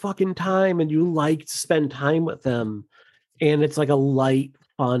good fucking time, and you like to spend time with them. And it's like a light,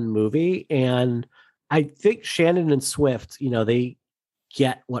 fun movie. And I think Shannon and Swift, they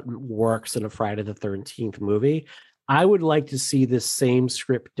get what works in a Friday the 13th movie. I would like to see this same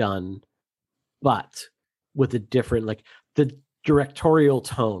script done, but with a different, like, the directorial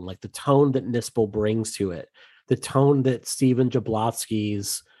tone, like the tone that Nispel brings to it, the tone that Steven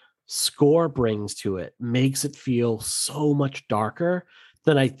Jablonsky's score brings to it, makes it feel so much darker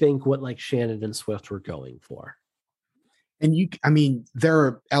than I think what like Shannon and Swift were going for. And there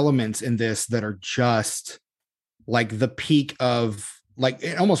are elements in this that are just like the peak of like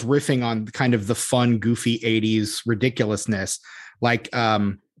almost riffing on kind of the fun, goofy 80s ridiculousness. Like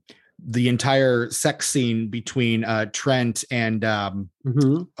the entire sex scene between Trent and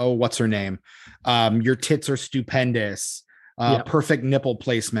what's her name? Your tits are stupendous. Perfect nipple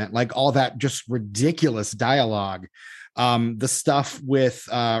placement, like all that just ridiculous dialogue. The stuff with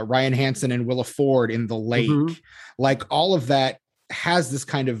Ryan Hansen and Willa Ford in the lake, like all of that has this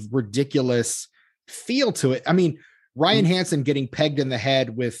kind of ridiculous feel to it. I mean, Ryan Hansen getting pegged in the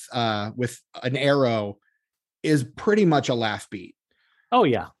head with an arrow is pretty much a laugh beat. Oh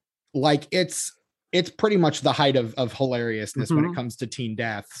yeah. Like it's it's pretty much the height of hilariousness when it Mhm. comes to teen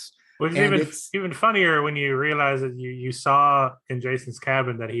deaths. Which is And even it's even funnier when you realize that you saw in Jason's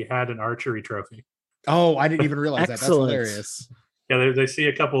cabin that he had an archery trophy. oh, I didn't even realize that. That's Excellent. hilarious. Yeah, they see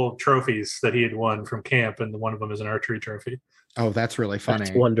a couple trophies that he had won from camp, and one of them is an archery trophy. Oh, that's really funny.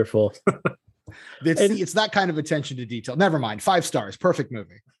 That's wonderful. It's And- it's that kind of attention to detail. Never mind. 5 stars. Perfect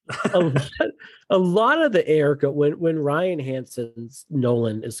movie. a lot of the Erica when Ryan Hansen's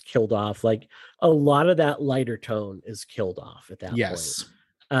Nolan is killed off, like a lot of that lighter tone is killed off at that Yes.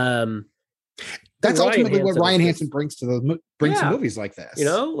 point. That's Ryan ultimately what Hansen Ryan is Hansen just- brings to brings to Yeah. movies like this. You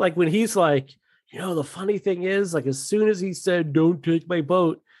know, like when he's like, the funny thing is, like, as soon as he said, "Don't take my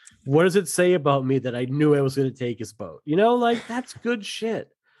boat," what does it say about me that I knew I was going to take his boat? Like, that's good shit.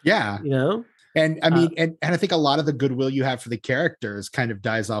 Yeah. And I mean, and I think a lot of the goodwill you have for the characters kind of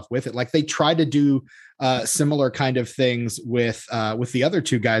dies off with it. Like they try to do similar kind of things with the other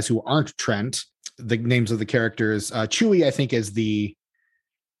 2 guys who aren't Trent. The names of the characters, Chewie, I think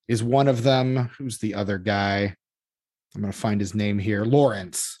is one of them. Who's the other guy? I'm going to find his name here.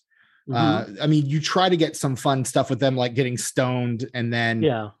 Lawrence. Mhm. I mean, you try to get some fun stuff with them, like getting stoned and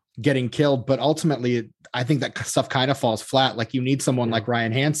then getting killed. But ultimately, I think that stuff kind of falls flat. Like you need someone like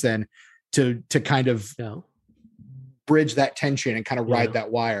Ryan Hansen to kind of bridge that tension and kind of ride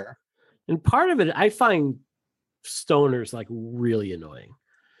that wire. And part of it, I find stoners like really annoying.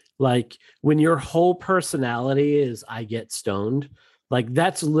 Like when your whole personality is I get stoned, like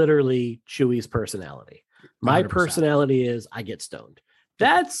that's literally Chewie's personality. My 100%. personality is I get stoned.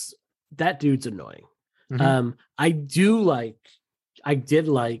 That dude's annoying. Mhm. I did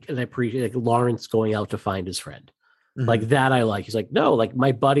like, and I appreciate like Lawrence going out to find his friend. Mhm. Like that I like. He's like, no, like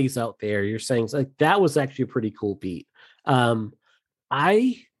my buddy's out there. You're saying like that was actually a pretty cool beat.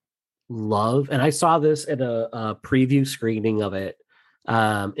 I love, and I saw this at a preview screening of it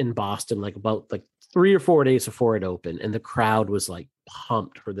in Boston, like about like 3 or 4 days before it opened, and the crowd was like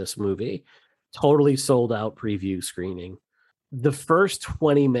pumped for this movie. Totally sold out preview screening. The first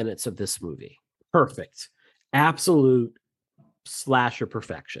 20 minutes of this movie, perfect, absolute slasher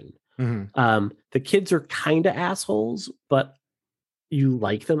perfection. Mhm. The kids are kind of assholes, but you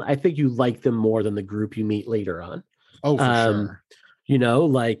like them. I think you like them more than the group you meet later on. Oh, for sure.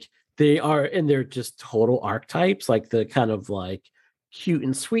 Like they are, and they're just total archetypes, like the kind of like cute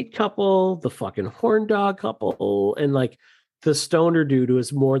and sweet couple, the fucking horn dog couple, and like the stoner dude who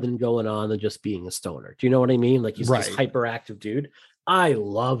is more than going on than just being a stoner. Do you know what I mean? Like he's this Right. hyperactive dude. I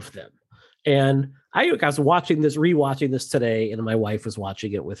love them. And I was rewatching this today, and my wife was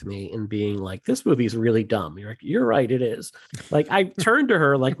watching it with me and being like, this movie's really dumb. You're right, it is. Like I turned to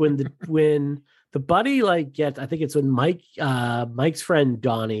her like when the buddy like gets, I think it's when Mike's friend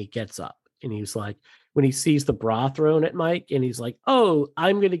Donnie gets up and he's like, when he sees the bra thrown at Mike and he's like, oh,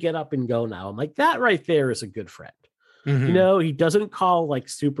 I'm gonna get up and go now. I'm like, that right there is a good friend. Mhm. He doesn't call like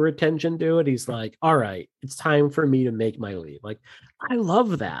super attention to it. He's like, all right, it's time for me to make my leave. Like, I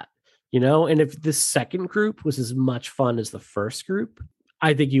love that, and if the second group was as much fun as the first group,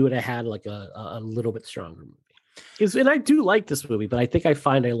 I think you would have had like a little bit stronger movie. And I do like this movie, but I think I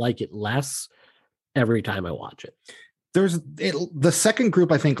find I like it less every time I watch it. The second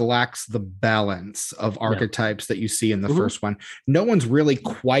group, I think, lacks the balance of archetypes that you see in the first one. No one's really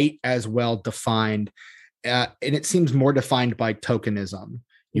quite as well defined. And it seems more defined by tokenism.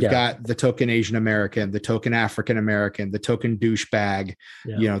 You've got the token Asian American, the token African American, the token douchebag,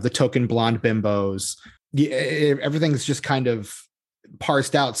 the token blonde bimbos. Everything's just kind of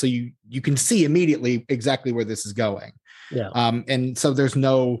parsed out, so you can see immediately exactly where this is going. And so there's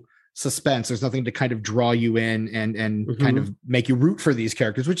no suspense. There's nothing to kind of draw you in and kind of make you root for these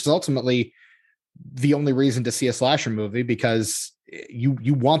characters, which is ultimately the only reason to see a slasher movie, because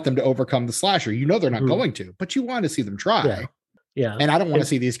you want them to overcome the slasher. They're not going to, but you want to see them try. And I don't want to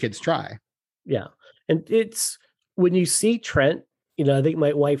see these kids try. And it's when you see Trent, I think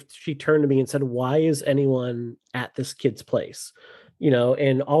my wife, she turned to me and said, why is anyone at this kid's place?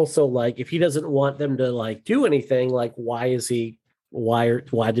 And also like, if he doesn't want them to like do anything, like, why did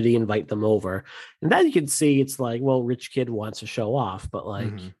he invite them over? And then you can see it's like, well, rich kid wants to show off, but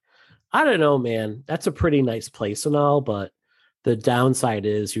like, I don't know, man, that's a pretty nice place and all, but the downside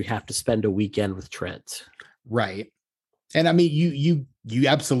is you have to spend a weekend with Trent. Right. And I mean, you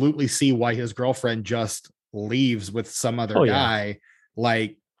absolutely see why his girlfriend just leaves with some other guy,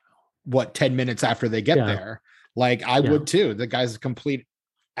 like 10 minutes after they get there. Like I would too. The guy's a complete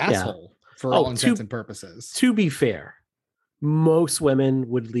asshole for all intents and purposes. To be fair, most women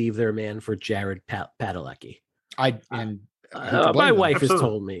would leave their man for Jared Padalecki. My wife has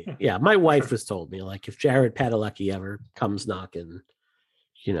told me. My wife has told me, like, if Jared Padalecki ever comes knocking,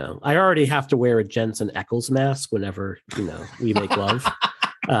 I already have to wear a Jensen Ackles mask whenever, we make love.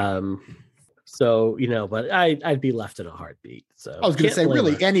 So, but I'd be left in a heartbeat. So I was going to say,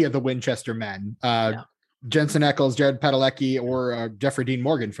 really, her. any of the Winchester men, Jensen Ackles, Jared Padalecki, or Jeffrey Dean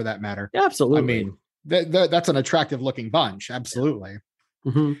Morgan, for that matter. Yeah, absolutely. I mean, that's an attractive looking bunch. Absolutely.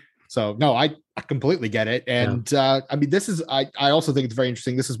 Yeah. Mm-hmm. So no, I completely get it. And I mean, I also think it's very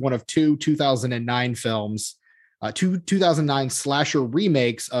interesting. This is one of two 2009 films, two 2009 slasher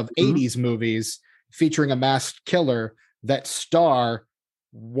remakes of 80s movies featuring a masked killer that star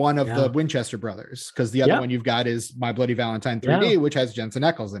one of the Winchester brothers, because the other one you've got is My Bloody Valentine 3D, which has Jensen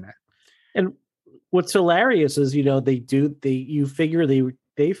Ackles in it. And what's hilarious is, they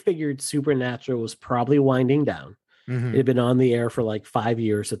figured Supernatural was probably winding down. It had been on the air for like 5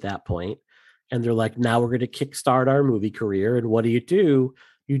 years at that point. And they're like, now we're going to kickstart our movie career. And what do?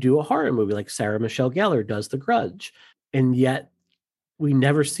 You do a horror movie like Sarah Michelle Gellar does The Grudge. And yet we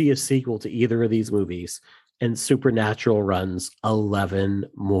never see a sequel to either of these movies. And Supernatural runs 11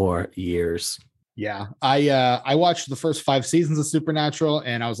 more years. Yeah. I watched the first 5 seasons of Supernatural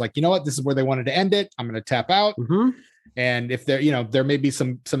and I was like, you know what? This is where they wanted to end it. I'm going to tap out. And if there may be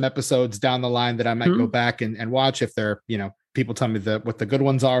some episodes down the line that I might go back and watch if they're, people tell me what the good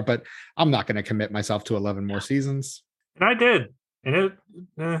ones are, but I'm not going to commit myself to 11 more seasons. And I did. And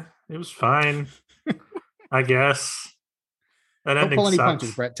it was fine, I guess. That Don't ending pull any sucked.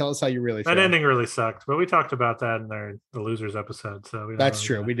 punches, Brett. Tell us how you really feel. That ending really sucked, but we talked about that in the losers episode. So that's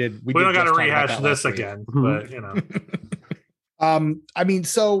true. We did. We don't got to rehash this again, but I mean,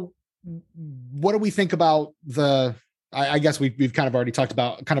 so what do we think about I guess we've kind of already talked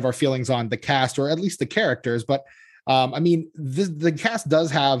about kind of our feelings on the cast, or at least the characters, but I mean, the cast does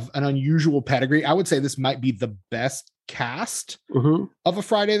have an unusual pedigree. I would say this might be the best cast of a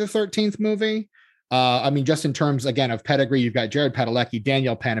Friday the 13th movie. I mean, just in terms, again, of pedigree, you've got Jared Padalecki,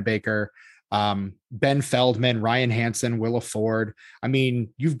 Danielle Panabaker, Ben Feldman, Ryan Hansen, Willa Ford. I mean,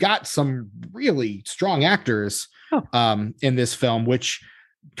 you've got some really strong actors in this film, which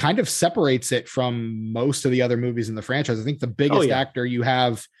kind of separates it from most of the other movies in the franchise. I think the biggest actor you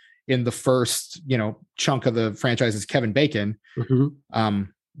have in the first, chunk of the franchise is Kevin Bacon. But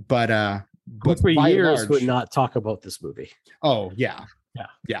for years would not talk about this movie. Oh yeah.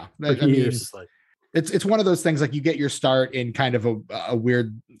 I mean, it's one of those things, like you get your start in kind of a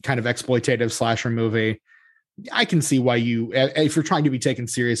weird kind of exploitative slasher movie. I can see why if you're trying to be taken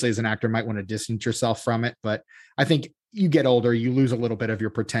seriously as an actor, might want to distance yourself from it. But I think you get older, you lose a little bit of your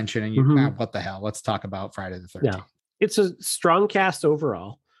pretension, and you, what the hell? Let's talk about Friday the 13th. Yeah, it's a strong cast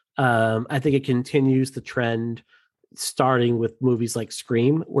overall. I think it continues the trend, starting with movies like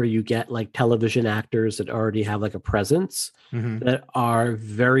Scream, where you get like television actors that already have like a presence that are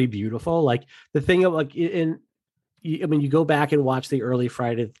very beautiful. Like the thing of like you go back and watch the early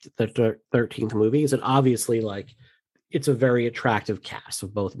Friday the 13th movies, and obviously like it's a very attractive cast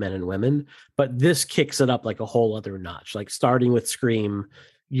of both men and women, but this kicks it up like a whole other notch. Like starting with Scream,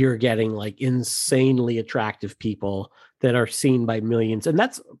 you're getting like insanely attractive people that are seen by millions. And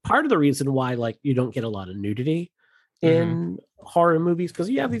that's part of the reason why like you don't get a lot of nudity in horror movies, because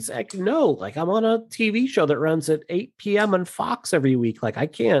you have these, like, like I'm on a TV show that runs at 8 p.m. on Fox every week. Like I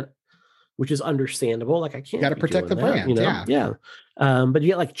can't, which is understandable. Like I can't. Got to protect the brand. Yeah. But you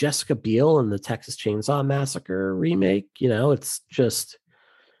get like Jessica Biel in the Texas Chainsaw Massacre remake. It's just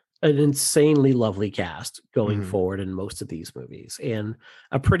an insanely lovely cast going forward in most of these movies, and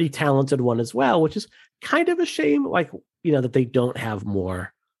a pretty talented one as well, which is kind of a shame. Like, that they don't have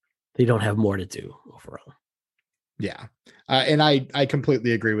more. They don't have more to do overall. Yeah. And I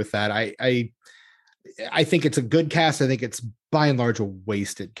completely agree with that. I think it's a good cast. I think it's by and large a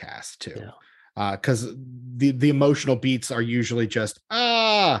wasted cast too. Because the emotional beats are usually just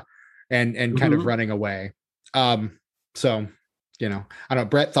and kind of running away. So, I don't know,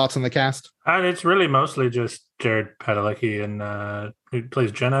 Brett, thoughts on the cast? It's really mostly just Jared Padalecki and who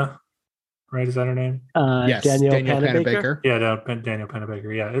plays Jenna, right? Is that her name? Yes, Danielle Panabaker. Yeah, Danielle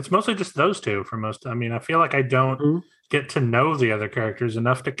Panabaker. Yeah, it's mostly just those two for most. I mean, I feel like I don't get to know the other characters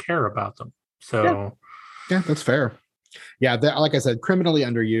enough to care about them. So, yeah, that's fair. Yeah, like I said, criminally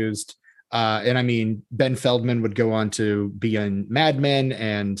underused. And I mean, Ben Feldman would go on to be in Mad Men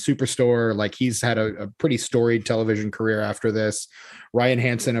and Superstore. Like he's had a pretty storied television career after this. Ryan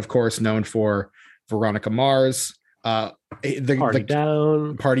Hansen, of course, known for Veronica Mars. Party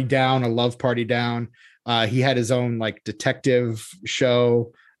Down. I love Party Down. He had his own like detective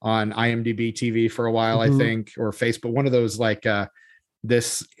show on IMDb TV for a while, I think, or Facebook. One of those like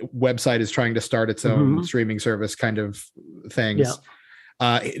this website is trying to start its own streaming service kind of things.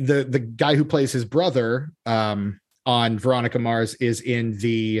 The guy who plays his brother on Veronica Mars is in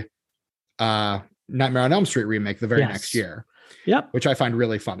the Nightmare on Elm Street remake the very next year. Yep. Which I find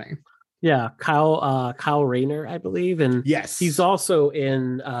really funny. Yeah, Kyle Rayner, I believe, and yes, he's also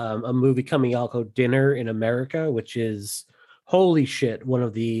in a movie coming out called Dinner in America, which is holy shit, one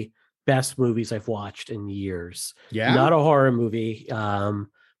of the best movies I've watched in years. Yeah, not a horror movie,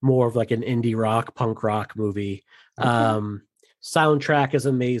 more of like an indie rock, punk rock movie. Okay. Soundtrack is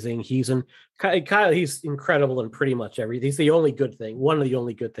amazing. He's incredible in pretty much everything. He's the only good thing, one of the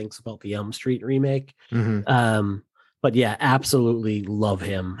only good things about the Elm Street remake. Mm-hmm. But yeah, absolutely love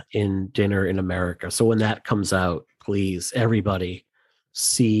him in Dinner in America. So when that comes out, please, everybody,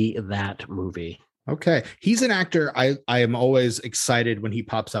 see that movie. Okay, he's an actor. I am always excited when he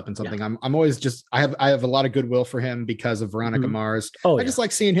pops up in something. Yeah. I'm always just I have a lot of goodwill for him because of Veronica Mars. I just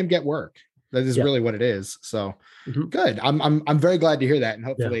like seeing him get work. That is really what it is. So good. I'm very glad to hear that, and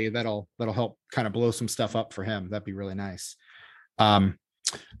hopefully that'll help kind of blow some stuff up for him. That'd be really nice.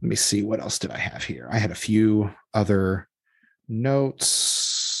 Let me see, what else did I have here? I had a few other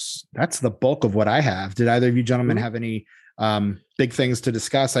notes. That's the bulk of what I have. Did either of you gentlemen have any big things to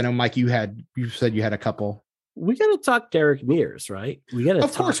discuss? I know, Mike, you said you had a couple. We got to talk Derek Mears, right? We got to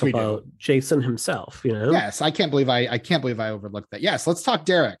talk about Jason himself, you know? Yes, I can't believe I overlooked that. Yes, let's talk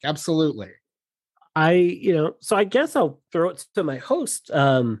Derek. Absolutely. So I guess I'll throw it to my host.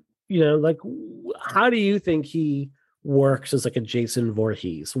 Like, how do you think he works as like a Jason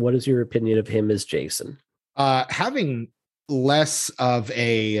Voorhees? What is your opinion of him as Jason? Having less of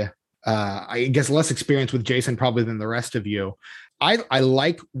a I guess less experience with Jason probably than the rest of you, I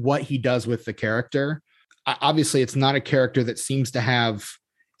like what he does with the character. Obviously it's not a character that seems to have,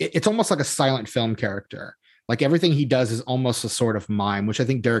 it's almost like a silent film character. Like everything he does is almost a sort of mime, which I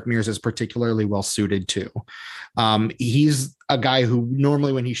think Derek Mears is particularly well suited to. He's a guy who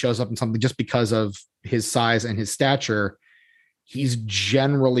normally when he shows up in something, just because of his size and his stature, he's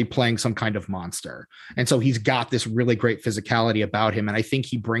generally playing some kind of monster. And so he's got this really great physicality about him. And I think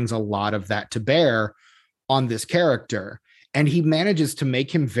he brings a lot of that to bear on this character. And he manages to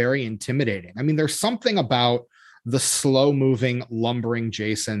make him very intimidating. I mean, there's something about the slow moving, lumbering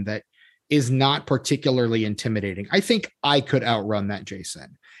Jason that is not particularly intimidating. I think I could outrun that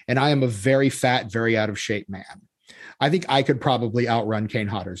Jason. And I am a very fat, very out of shape man. I think I could probably outrun Kane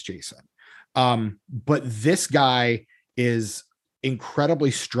Hodder's Jason. But this guy is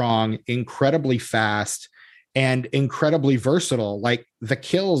incredibly strong, incredibly fast, and incredibly versatile. Like the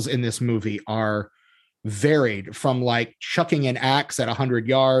kills in this movie are varied, from like chucking an axe at 100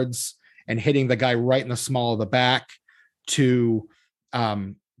 yards and hitting the guy right in the small of the back to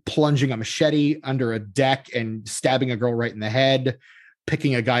plunging a machete under a deck and stabbing a girl right in the head,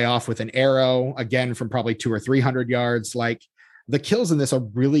 picking a guy off with an arrow, again, from probably 200 or 300 yards. Like the kills in this are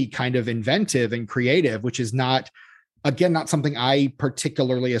really kind of inventive and creative, which is not something I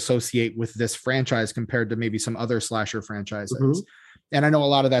particularly associate with this franchise compared to maybe some other slasher franchises. Mm-hmm. And I know a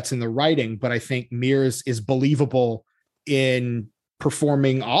lot of that's in the writing, but I think Mears is believable in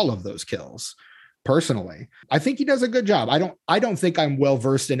performing all of those kills. Personally, I think he does a good job. I don't think I'm well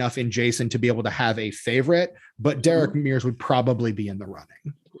versed enough in Jason to be able to have a favorite, but Derek Mears would probably be in the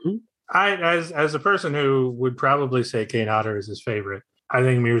running. Mm-hmm. As a person who would probably say Kane Hodder is his favorite, I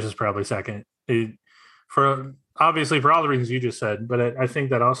think Mears is probably second. For all the reasons you just said, but I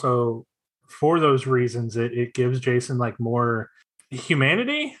think that also for those reasons, it gives Jason like more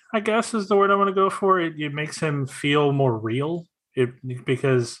humanity, I guess is the word I want to go for. It makes him feel more real.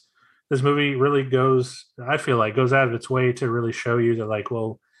 Because this movie really goes out of its way to really show you that, like,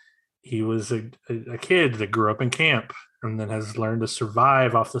 well, he was a kid that grew up in camp and then has learned to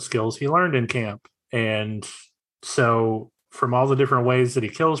survive off the skills he learned in camp. And so from all the different ways that he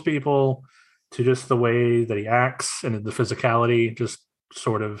kills people to just the way that he acts and the physicality, just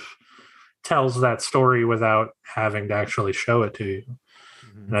sort of tells that story without having to actually show it to you.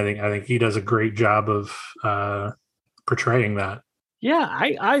 Mm-hmm. And I think he does a great job of portraying that. Yeah,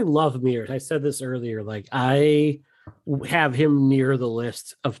 I love Mears. I said this earlier. Like, I have him near the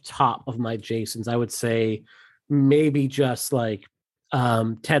list of top of my Jasons. I would say maybe just like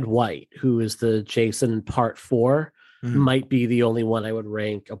Ted White, who is the Jason in Part 4, might be the only one I would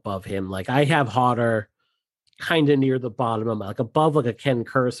rank above him. Like, I have Hodder kind of near the bottom of my, like above like a Ken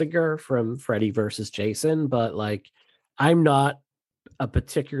Kersiger from Freddy versus Jason, but like I'm not I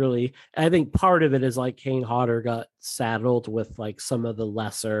think part of it is like Kane Hodder got saddled with like some of the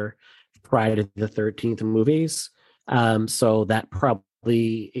lesser Friday the 13th movies. So that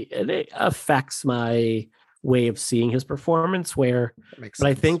probably it affects my way of seeing his performance but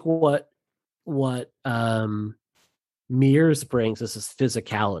I think what Mears brings is his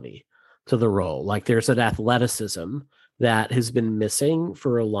physicality. to the role. Like there's an athleticism that has been missing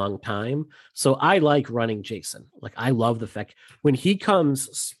for a long time. So I like running Jason. Like I love the fact when he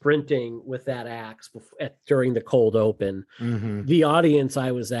comes sprinting with that axe during the cold open, the audience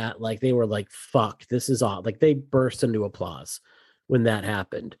I was at, like they were like, fuck, this is odd. Like they burst into applause when that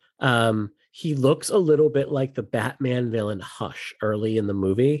happened. He looks a little bit like the Batman villain Hush early in the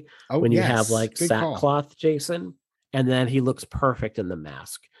movie when you have like Good sackcloth call. Jason, and then he looks perfect in the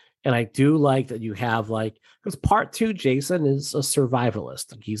mask. And I do like that you have like, because part 2, Jason is a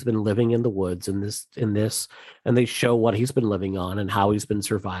survivalist. Like he's been living in the woods in this, and they show what he's been living on and how he's been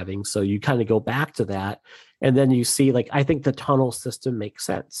surviving. So you kind of go back to that, and then you see like I think the tunnel system makes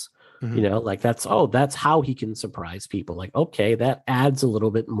sense. You know, like that's how he can surprise people. Like, okay, that adds a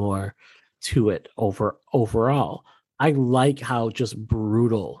little bit more to it overall. I like how just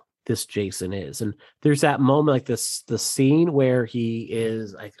brutal this Jason is. And there's that moment like this, the scene where he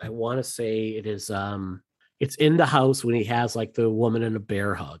is, I want to say it is, it's in the house when he has like the woman in a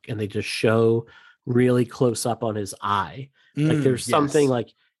bear hug and they just show really close up on his eye. Like there's something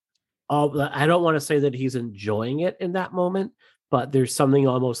like, I don't want to say that he's enjoying it in that moment, but there's something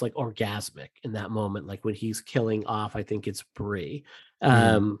almost like orgasmic in that moment. Like when he's killing off, I think it's Brie.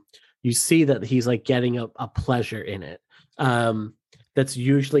 You see that he's like getting a pleasure in it. That's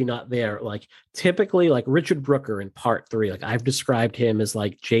usually not there. Like typically like Richard Brooker in part 3, like I've described him as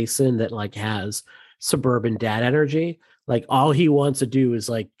like Jason that like has suburban dad energy. Like all he wants to do is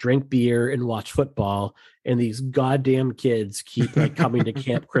like drink beer and watch football. And these goddamn kids keep like coming to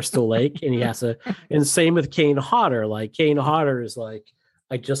Camp Crystal Lake, and he has to, and same with Kane Hodder. Like Kane Hodder is like,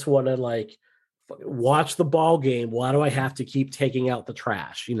 I just want to like watch the ball game. Why do I have to keep taking out the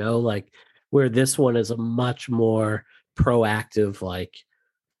trash? You know, like where this one is a much more proactive, like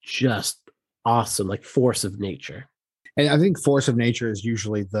just awesome, like force of nature. And I think force of nature is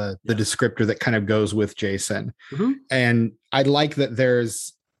usually the descriptor that kind of goes with Jason. And I like that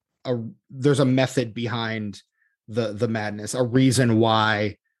there's a method behind the madness, a reason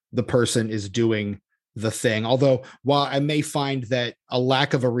why the person is doing the thing. Although while I may find that a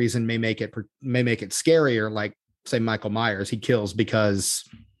lack of a reason may make it scarier, like say Michael Myers, he kills because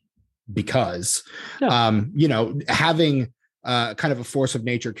you know, having kind of a force of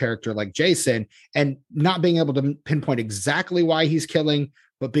nature character like Jason and not being able to pinpoint exactly why he's killing,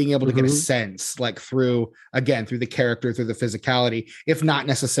 but being able to get a sense like through the character, through the physicality, if not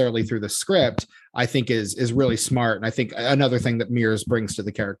necessarily through the script, I think is really smart. And I think another thing that Mears brings to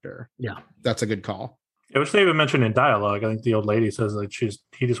the character. Yeah, that's a good call. Yeah, which they even mentioned in dialogue. I think the old lady says like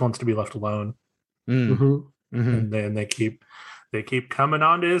he just wants to be left alone. And then they keep coming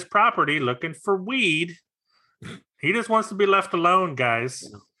onto his property looking for weed. He just wants to be left alone, guys.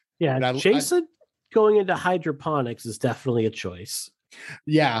 Yeah, Jason going into hydroponics is definitely a choice.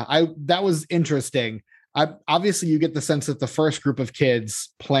 Yeah, that was interesting. Obviously, you get the sense that the first group of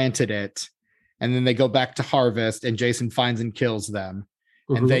kids planted it, and then they go back to harvest, and Jason finds and kills them.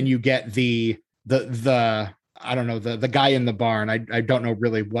 And then you get the I don't know, the guy in the barn. I don't know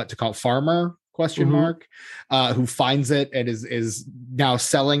really what to call, farmer ? Who finds it and is now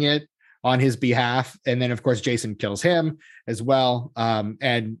selling it on his behalf. And then of course Jason kills him as well.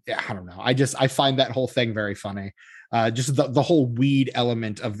 And I don't know, I find that whole thing very funny. Just the whole weed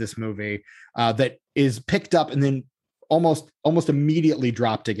element of this movie that is picked up and then almost immediately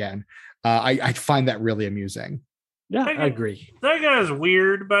dropped again. I find that really amusing. Yeah, I agree. That guy's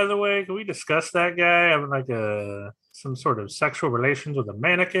weird, by the way. Can we discuss that guy having like some sort of sexual relations with a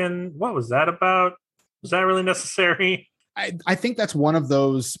mannequin? What was that about? Was that really necessary? I think that's one of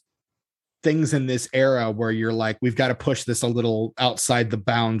those things in this era where you're like, we've got to push this a little outside the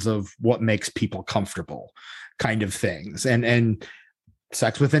bounds of what makes people comfortable kind of things. And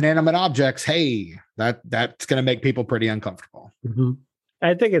sex with inanimate objects, hey, that's going to make people pretty uncomfortable.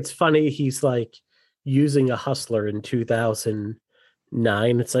 I think it's funny. He's like using a hustler in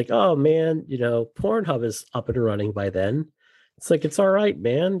 2009. It's like, oh man, you know, Pornhub is up and running by then. It's like, it's all right,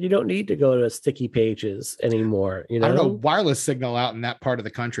 man. You don't need to go to sticky pages anymore. You know, I don't know. Wireless signal out in that part of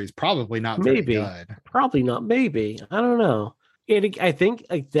the country is probably not very good. Probably not. Maybe. I don't know. I think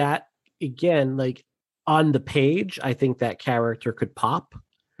like that again, like on the page, I think that character could pop.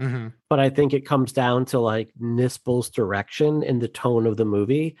 But I think it comes down to like Nispel's direction and the tone of the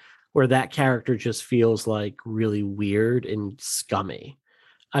movie, where that character just feels like really weird and scummy.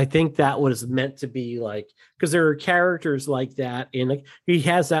 I think that was meant to be like, because there are characters like that. And like, he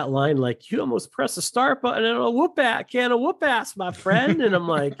has that line, like, you almost press the start button and a whoop ass, my friend. And I'm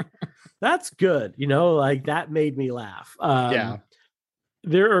like, that's good. You know, like that made me laugh. Yeah.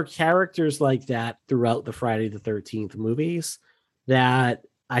 There are characters like that throughout the Friday the 13th movies that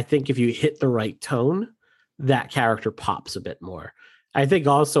I think if you hit the right tone, that character pops a bit more. I think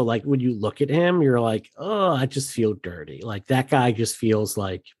also, like, when you look at him, you're like, oh, I just feel dirty. Like, that guy just feels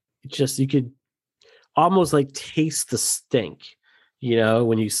like you could almost like taste the stink,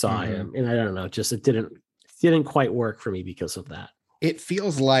 when you saw him. And I don't know, just it didn't quite work for me because of that. It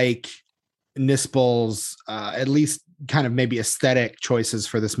feels like Nispel's at least kind of maybe aesthetic choices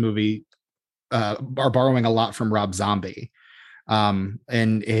for this movie are borrowing a lot from Rob Zombie,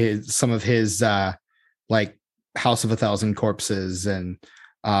 and some of his like House of a Thousand Corpses and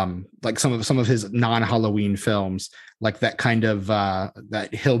like some of his non-Halloween films, like that kind of that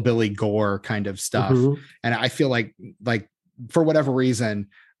hillbilly gore kind of stuff. And I feel like for whatever reason,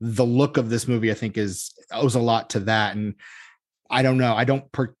 the look of this movie I think owes a lot to that. And I don't know.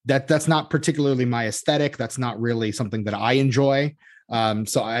 That's not particularly my aesthetic. That's not really something that I enjoy.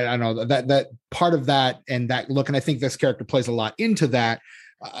 So I don't know that part of that and that look. And I think this character plays a lot into that,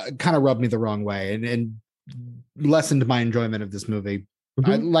 kind of rubbed me the wrong way and lessened my enjoyment of this movie.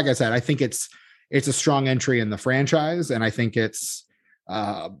 Like I said, I think it's a strong entry in the franchise. And I think it's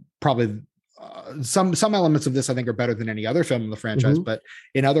probably some elements of this I think are better than any other film in the franchise. But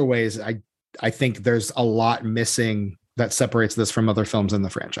in other ways, I think there's a lot missing that separates this from other films in the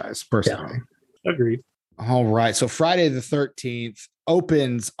franchise, personally. Yeah. Agreed. All right. So Friday the 13th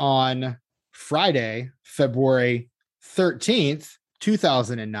opens on Friday, February 13th,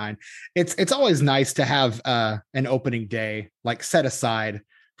 2009. It's always nice to have an opening day like set aside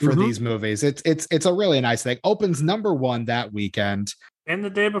for these movies. It's a really nice thing. Opens number 1 that weekend. And the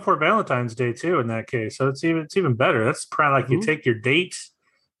day before Valentine's Day too, in that case. So it's even better. That's probably like you take your date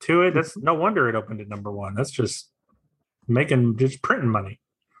to it. That's no wonder it opened at number 1. That's just printing money.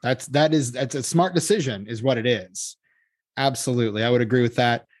 That's a smart decision is what it is. Absolutely. I would agree with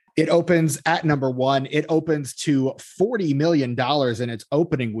that. It opens at number 1. It opens to $40 million in its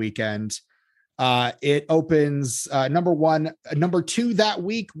opening weekend. It opens number 1. Number 2 that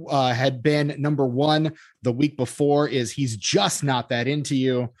week had been number 1 the week before is He's Just Not That Into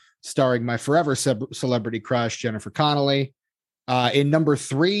You, starring my forever celebrity crush, Jennifer Connelly. In number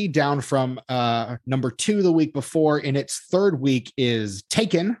 3, down from number 2 the week before, in its third week is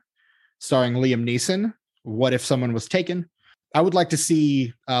Taken, starring Liam Neeson. What if someone was taken? I would like to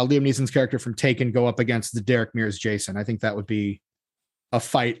see Liam Neeson's character from Taken go up against the Derek Mears Jason. I think that would be a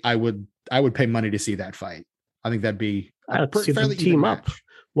fight. I would pay money to see that fight. I think that'd be a fairly team up. Match.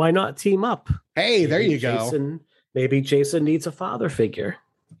 Why not team up? Hey, there you go. Maybe Jason needs a father figure.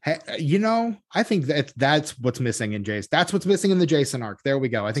 Hey, I think that's what's missing in Jason. That's what's missing in the Jason arc. There we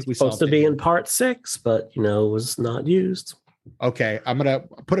go. I think we supposed to be in part 6, but was not used. Okay, I'm gonna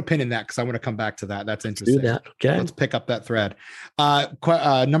put a pin in that because I want to come back to that. That's interesting. Do that. Okay, let's pick up that thread.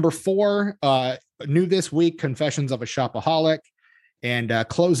 Number 4, new this week, Confessions of a Shopaholic, and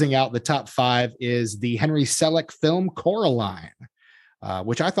closing out the top 5 is the Henry Selick film Coraline,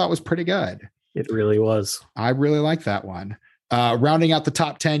 which I thought was pretty good. It really was. I really like that one. Rounding out the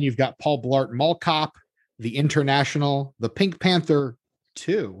top 10, you've got Paul Blart Mall Cop, The International, The Pink Panther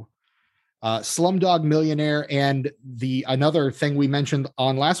 2, Slumdog Millionaire, and another thing we mentioned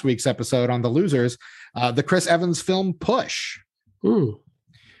on last week's episode on The Losers, the Chris Evans film Push,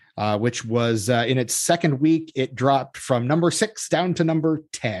 which was in its second week. It dropped from number 6 down to number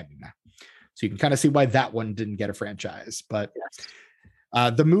 10. So you can kind of see why that one didn't get a franchise. But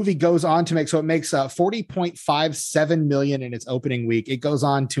the movie goes on to make $40.57 million in its opening week. It goes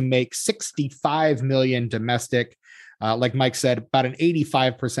on to make $65 million domestic. Like Mike said, about an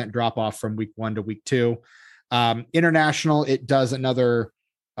 85% drop off from week 1 to week 2. International, it does another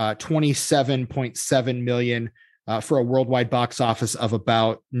 $27.7 million for a worldwide box office of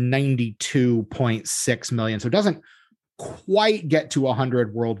about $92.6 million. So it doesn't quite get to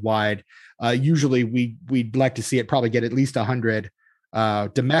 100 worldwide. Usually we'd like to see it probably get at least 100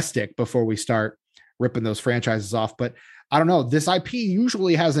 domestic before we start ripping those franchises off. But I don't know, this IP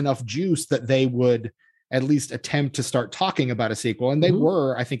usually has enough juice that they would at least attempt to start talking about a sequel. And they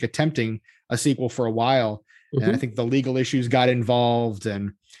were, I think, attempting a sequel for a while. And I think the legal issues got involved.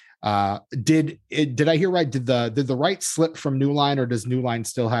 And did I hear right? Did the rights slip from New Line, or does New Line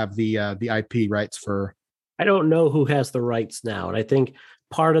still have the IP rights for? I don't know who has the rights now. And I think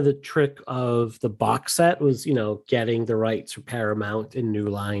part of the trick of the box set was, getting the rights for Paramount and New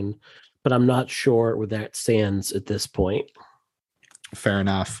Line, but I'm not sure where that stands at this point. Fair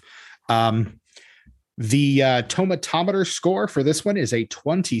enough. The tomatometer score for this one is a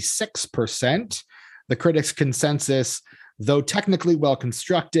 26%. The critics' consensus, though technically well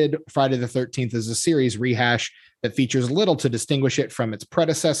constructed, Friday the 13th is a series rehash that features little to distinguish it from its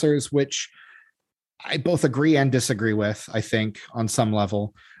predecessors, which I both agree and disagree with, I think, on some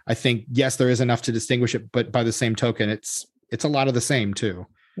level. I think, yes, there is enough to distinguish it, but by the same token, it's a lot of the same too.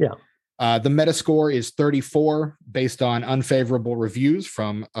 Yeah. The Metascore is 34 based on unfavorable reviews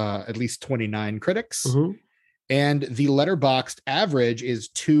from at least 29 critics. Mm-hmm. And the Letterboxd average is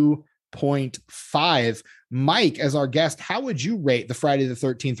 2.5. Mike, as our guest, how would you rate the Friday the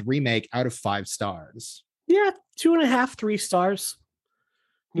 13th remake out of 5 stars? Yeah, 2.5, 3 stars.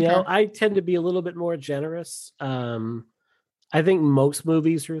 You know, I tend to be a little bit more generous. I think most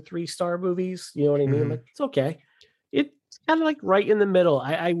movies are 3-star movies. You know what I mean? Like, it's okay. It's kind of like right in the middle.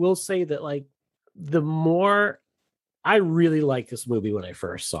 I will say that, like, the more I really liked this movie when I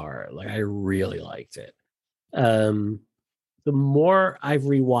first saw it, like, I really liked it. The more I've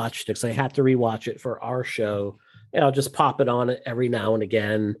rewatched it, because I had to rewatch it for our show, and I'll just pop it on it every now and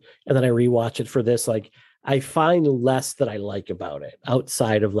again, and then I rewatch it for this. Like, I find less that I like about it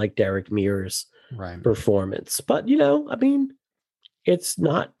outside of like Derek Mears' performance. But you know, I mean, it's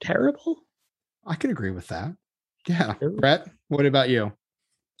not terrible. I can agree with that. Yeah, Brett, what about you?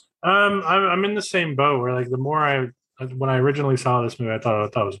 I'm in the same boat where, like, the more when I originally saw this movie, I thought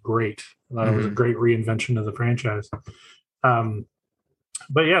it was great. I thought it was a great reinvention of the franchise.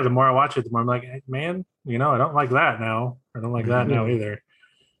 But yeah, the more I watch it, the more I'm like, hey, man, you know, I don't like that now. I don't like that now either.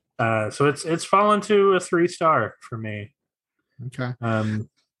 So it's fallen to a 3-star for me. Okay.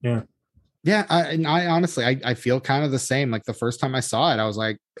 Yeah. Yeah. I honestly, I feel kind of the same. Like the first time I saw it, I was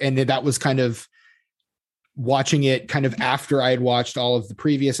like, and that was kind of watching it kind of after I had watched all of the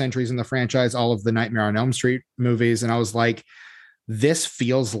previous entries in the franchise, all of the Nightmare on Elm Street movies. And I was like, this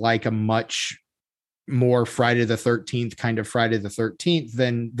feels like a much more Friday the 13th kind of Friday the 13th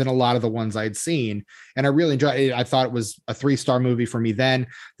than a lot of the ones I'd seen. And I really enjoyed it. I thought it was a 3-star movie for me then.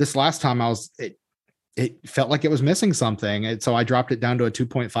 This last time it felt like it was missing something. And so I dropped it down to a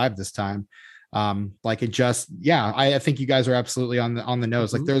 2.5 this time. Like it just, yeah, I think you guys are absolutely on the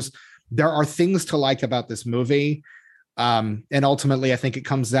nose. Like there are things to like about this movie. And ultimately I think it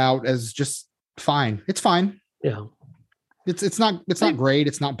comes out as just fine. It's fine. Yeah. It's not great.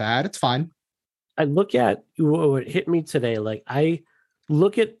 It's not bad. It's fine. I look at what hit me today. Like, I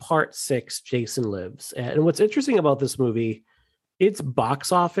look at part 6, Jason Lives. And what's interesting about this movie, its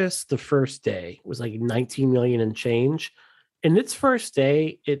box office the first day was like 19 million and change. And its first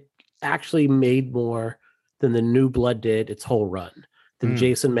day, it actually made more than the New Blood did its whole run. Than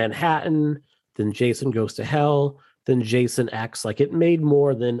Jason Manhattan, than Jason Goes to Hell, than Jason X. Like, it made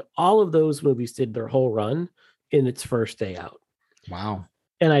more than all of those movies did their whole run in its first day out. Wow.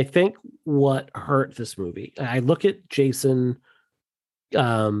 And I think what hurt this movie, I look at Jason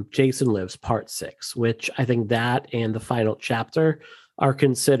Lives Part 6, which I think that and the final chapter are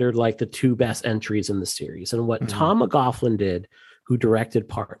considered like the 2 best entries in the series. And what Tom McLaughlin did, who directed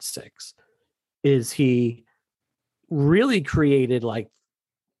Part 6, is he really created like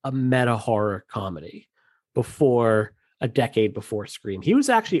a meta horror comedy before a decade before Scream. He was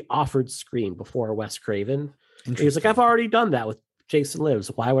actually offered Scream before Wes Craven. He was like, I've already done that with Jason Lives.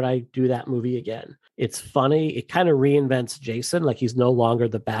 Why would I do that movie again? It's funny. It kind of reinvents Jason. Like, he's no longer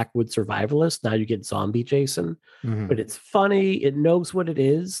the backwoods survivalist. Now you get zombie Jason, but it's funny. It knows what it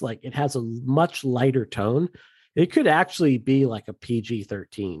is. Like, it has a much lighter tone. It could actually be like a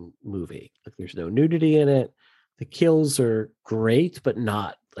PG-13 movie. Like, there's no nudity in it. The kills are great, but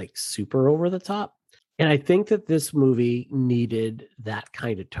not like super over the top. And I think that this movie needed that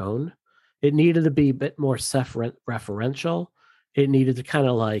kind of tone. It needed to be a bit more self-referential. It needed to kind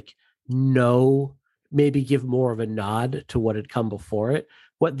of like maybe give more of a nod to what had come before it.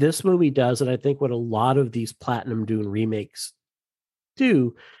 What this movie does, and I think what a lot of these Platinum Dune remakes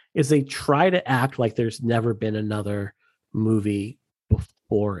do, is they try to act like there's never been another movie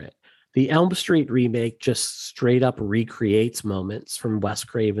before it. The Elm Street remake just straight up recreates moments from Wes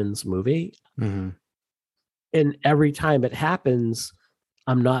Craven's movie. And every time it happens,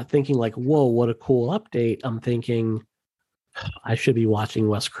 I'm not thinking like, whoa, what a cool update. I'm thinking, I should be watching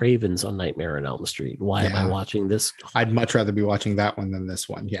Wes Craven's on Nightmare on Elm Street. Why am I watching this? I'd much rather be watching that one than this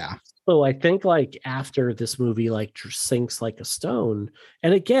one. Yeah. So I think like after this movie like sinks like a stone,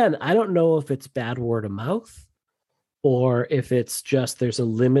 and again, I don't know if it's bad word of mouth or if it's just there's a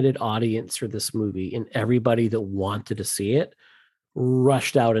limited audience for this movie and everybody that wanted to see it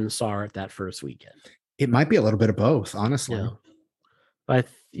rushed out and saw it that first weekend. It might be a little bit of both, honestly. Yeah. But,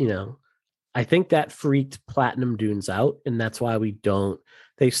 I think that freaked Platinum Dunes out, and that's why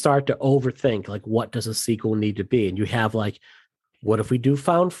they start to overthink, like, what does a sequel need to be? And you have, like, what if we do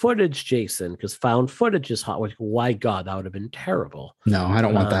found footage, Jason? Because found footage is hot. Like, why, God, that would have been terrible. No, I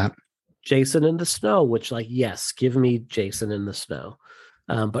don't want that. Jason in the snow, which, like, yes, give me Jason in the snow.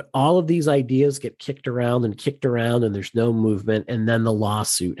 But all of these ideas get kicked around, and there's no movement. And then the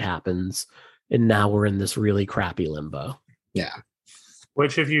lawsuit happens. And now we're in this really crappy limbo. Yeah.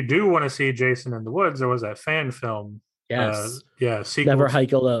 Which, if you do want to see Jason in the Woods, there was that fan film. Yes. Sequel. Never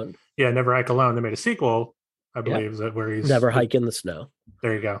Hike Alone. Yeah, Never Hike Alone. They made a sequel, I believe, that where he's Never Hike in the Snow.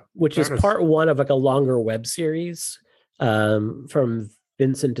 There you go. Which is part one of like a longer web series from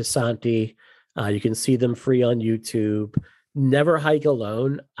Vincent DeSanti. You can see them free on YouTube. Never Hike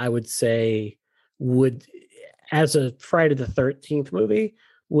Alone, I would say, would, as a Friday the 13th movie,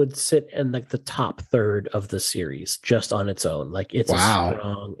 would sit in like the top third of the series just on its own. Like it's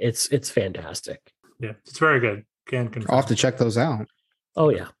strong. It's fantastic. Yeah, it's very good. I'll have to check those out. Oh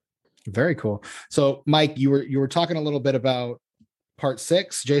yeah. Very cool. So Mike, you were talking a little bit about part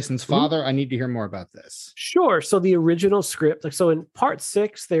 6, Jason's father. I need to hear more about this. Sure. So the original script, like, so in part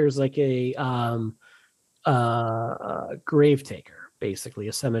 6, there's like a grave taker, basically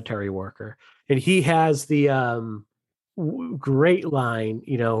a cemetery worker. And he has the great line,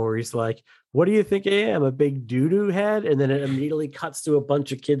 where he's like, "What do you think I am, a big doo-doo head?" And then it immediately cuts to a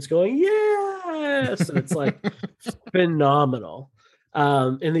bunch of kids going, "Yes!" And it's like phenomenal.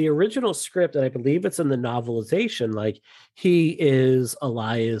 In the original script, and I believe it's in the novelization, like, he is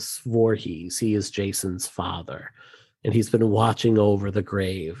Elias Voorhees. He is Jason's father. And he's been watching over the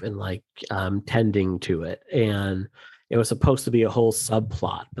grave and like tending to it. And it was supposed to be a whole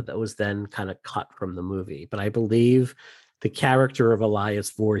subplot, but that was then kind of cut from the movie. But I believe the character of Elias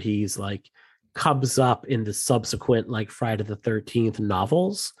Voorhees like comes up in the subsequent like Friday the 13th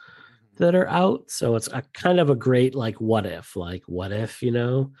novels that are out. So it's a kind of a great like what if we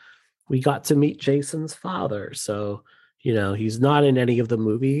got to meet Jason's father. So he's not in any of the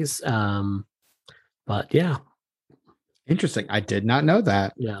movies, but yeah. Interesting. I did not know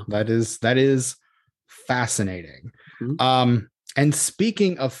that. Yeah, that is fascinating. Mm-hmm. And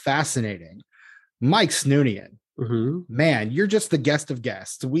speaking of fascinating, Mike Snoonian, man, you're just the guest of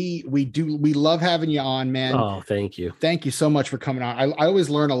guests. We love having you on, man. Oh, thank you so much for coming on. I always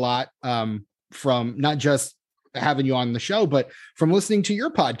learn a lot from not just having you on the show, but from listening to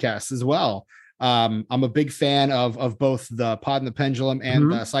your podcast as well. I'm a big fan of both the Pod and the Pendulum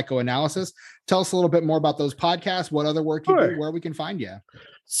and the Psychoanalysis. Tell us a little bit more about those podcasts, what other work you do, where we can find you.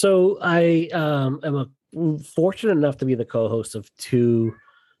 So I am fortunate enough to be the co-host of 2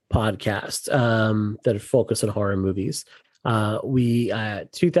 podcasts that focus on horror movies.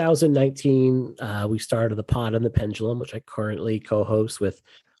 2019, we started the Pod and the Pendulum, which I currently co-host with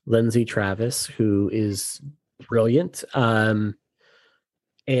Lindsay Travis, who is brilliant.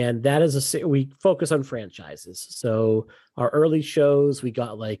 And that is we focus on franchises. So our early shows, we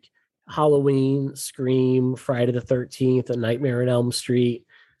got like Halloween, Scream, Friday the 13th, A Nightmare on Elm Street.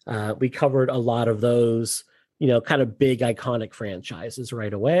 We covered a lot of those, kind of big iconic franchises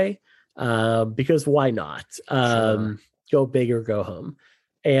right away, because why not? Go big or go home.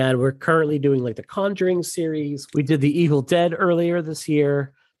 And we're currently doing like the Conjuring series. We did the Evil Dead earlier this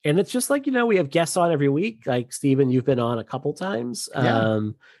year. And it's just like, we have guests on every week. Like Stephen, you've been on a couple times. Yeah.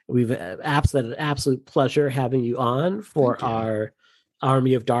 We've an absolute pleasure having you on for our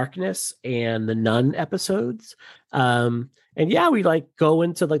Army of Darkness and the Nun episodes. And yeah, we like go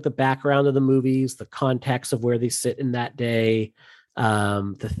into like the background of the movies, the context of where they sit in that day,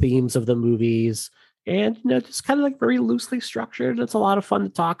 the themes of the movies, and just kind of like very loosely structured. It's a lot of fun to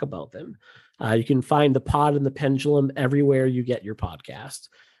talk about them. You can find the Pod and the Pendulum everywhere you get your podcast.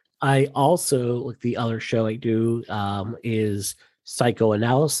 I also, like the other show I do is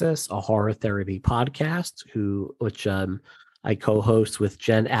Psychoanalysis, a horror therapy podcast, which I co-host with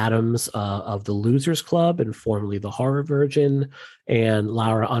Jen Adams of the Losers Club and formerly the Horror Virgin, and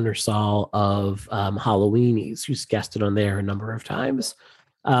Laura Undersall of Halloweenies, who's guested on there a number of times.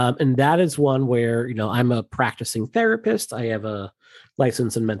 And that is one where, I'm a practicing therapist. I have a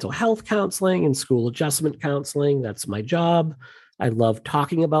license in mental health counseling and school adjustment counseling. That's my job. I love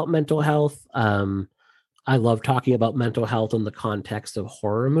talking about mental health. I love talking about mental health in the context of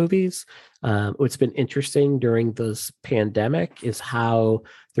horror movies. What's been interesting during this pandemic is how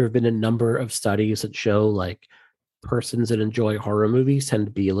there have been a number of studies that show like persons that enjoy horror movies tend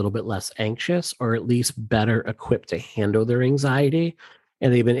to be a little bit less anxious, or at least better equipped to handle their anxiety.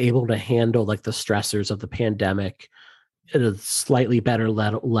 And they've been able to handle like the stressors of the pandemic at a slightly better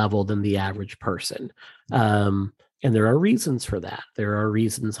level than the average person. And there are reasons for that. There are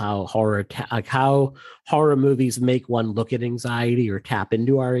reasons how how horror movies make one look at anxiety or tap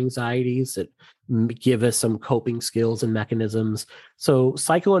into our anxieties that give us some coping skills and mechanisms. So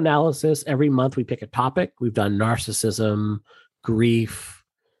Psychoanalysis, every month we pick a topic. We've done narcissism, grief,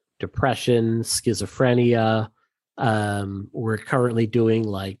 depression, schizophrenia, We're currently doing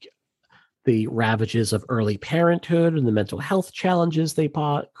like the ravages of early parenthood and the mental health challenges they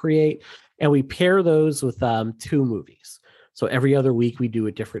create. And we pair those with 2 movies. So every other week we do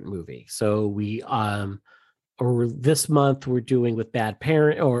a different movie. So or this month we're doing with Bad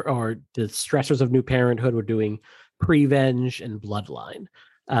Parent or the stressors of new parenthood, we're doing Prevenge and Bloodline.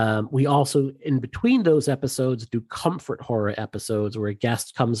 We also, in between those episodes, do comfort horror episodes where a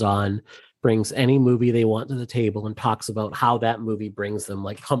guest comes on, brings any movie they want to the table and talks about how that movie brings them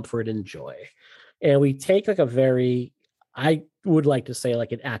like comfort and joy. And we take like a very, I would like to say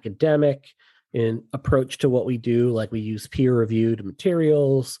like an academic approach to what we do. Like we use peer-reviewed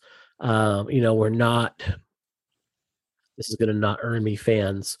materials. We're not, this is going to not earn me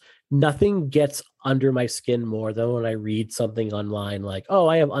fans. Nothing gets under my skin more than when I read something online like, oh,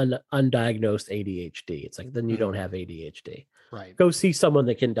 I have undiagnosed ADHD. It's like, then you don't have ADHD. Right. Go see someone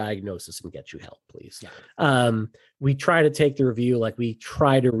that can diagnose this and get you help, please. Yeah. We try to take the review, like we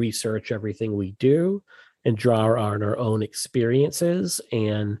try to research everything we do and draw on our own experiences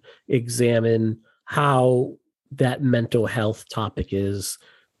and examine how that mental health topic is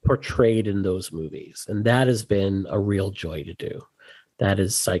portrayed in those movies. And that has been a real joy to do. That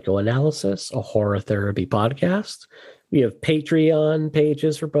is Psychoanalysis, a horror therapy podcast. We have Patreon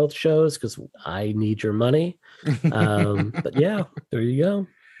pages for both shows because I need your money. But yeah, there you go.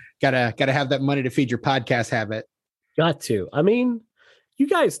 Gotta have that money to feed your podcast habit. Got to. I mean, you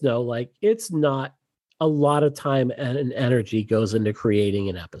guys know, like, it's not a lot of time and energy goes into creating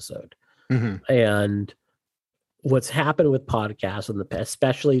an episode. Mm-hmm. And what's happened with podcasts in the past,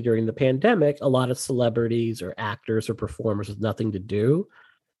 especially during the pandemic, a lot of celebrities or actors or performers with nothing to do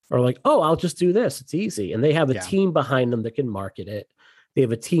are like, oh, I'll just do this. It's easy. And they have a team behind them that can market it. They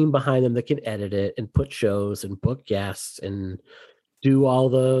have a team behind them that can edit it and put shows and book guests and do all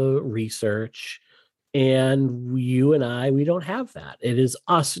the research. And you and I, we don't have that. It is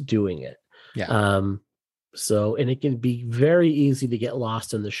us doing it. Yeah. And it can be very easy to get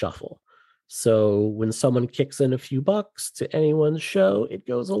lost in the shuffle. So when someone kicks in a few bucks to anyone's show, it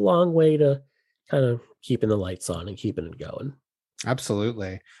goes a long way to kind of keeping the lights on and keeping it going.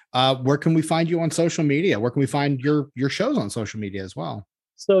 Absolutely. Where can we find you on social media? Where can we find your shows on social media as well?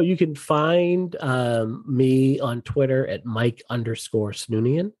 So you can find me on Twitter at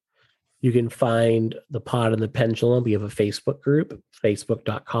Mike_Snoonian. You can find the Pod and the Pendulum. We have a Facebook group,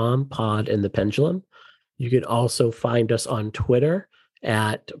 facebook.com, Pod and the Pendulum. You can also find us on Twitter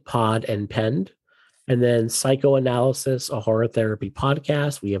at Pod and Pend. And then Psychoanalysis, a horror therapy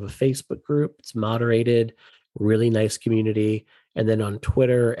podcast. We have a Facebook group. It's moderated, really nice community. And then on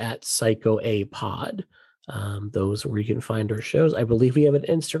Twitter at PsychoAPod. Those are where you can find our shows. I believe we have an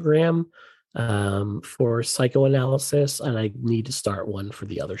Instagram for Psychoanalysis, and I need to start one for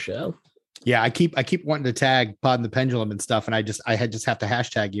the other show. Yeah, I keep wanting to tag Pod and the Pendulum and stuff, and I just have to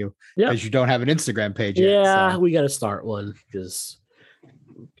hashtag you because you don't have an Instagram page yet. Yeah, so we got to start one because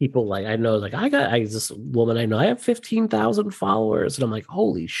people like I this woman I know, I have 15,000 followers, and I'm like,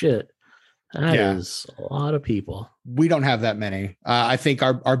 holy shit, that is a lot of people. We don't have that many. I think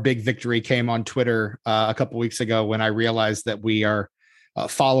our big victory came on Twitter a couple weeks ago when I realized that we are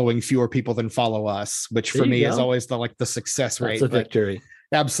following fewer people than follow us, which for me is always the success rate. That's a victory.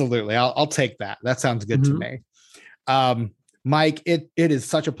 Absolutely. I'll take that. That sounds good to me. Mike, it is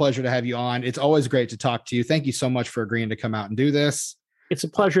such a pleasure to have you on. It's always great to talk to you. Thank you so much for agreeing to come out and do this. It's a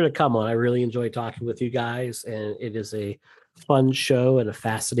pleasure to come on. I really enjoy talking with you guys, and it is a fun show and a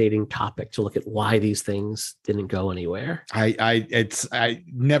fascinating topic to look at why these things didn't go anywhere. I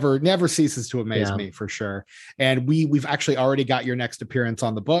never ceases to amaze me for sure. And we've actually already got your next appearance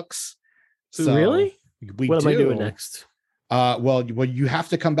on the books. So really? What am I doing next? Well, you have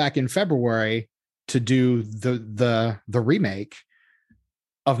to come back in February to do the remake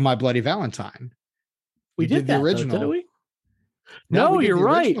of My Bloody Valentine. We did the original, didn't we? No, you're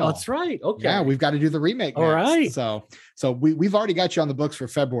right. Oh, that's right. Okay. Yeah, we've got to do the remake next. All right. So we've already got you on the books for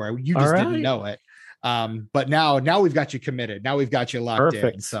February. You just didn't know it. But now we've got you committed. Now we've got you locked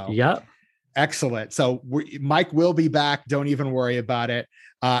in. So excellent. So Mike will be back. Don't even worry about it.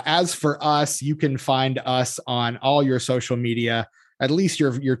 As for us, you can find us on all your social media, at least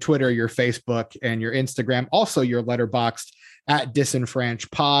your Twitter, your Facebook, and your Instagram. Also your Letterboxd at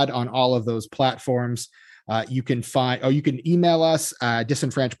disenfranchpod on all of those platforms. You can email us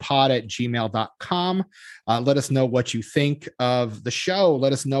disenfranchpod@gmail.com. Let us know what you think of the show.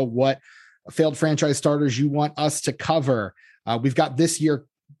 Let us know what failed franchise starters you want us to cover. We've got this year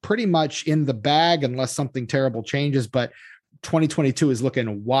pretty much in the bag unless something terrible changes, but 2022 is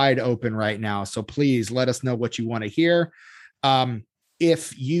looking wide open right now. So please let us know what you want to hear.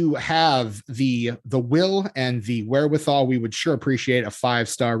 if you have the will and the wherewithal, we would sure appreciate a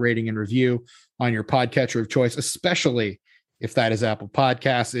 5-star rating and review on your podcatcher of choice, especially if that is Apple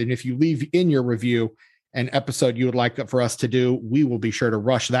Podcasts. And if you leave in your review an episode you would like for us to do, we will be sure to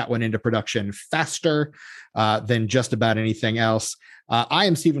rush that one into production faster than just about anything else. I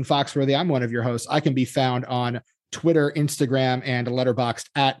am Stephen Foxworthy. I'm one of your hosts. I can be found on Twitter, Instagram, and Letterboxd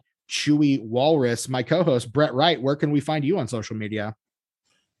at Chewy Walrus. My co-host, Brett Wright, where can we find you on social media?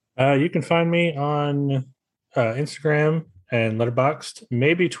 You can find me on Instagram and Letterboxd,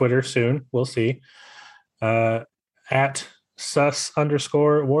 maybe Twitter soon. We'll see. At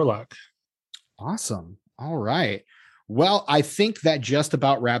sus_warlock. Awesome. All right. Well, I think that just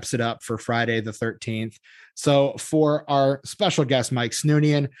about wraps it up for Friday the 13th. So for our special guest, Mike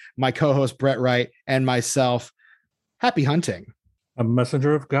Snoonian, my co-host, Brett Wright, and myself, happy hunting. A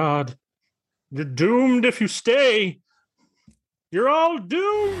messenger of God. You're doomed if you stay. You're all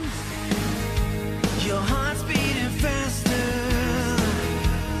doomed. Your heart's beating faster.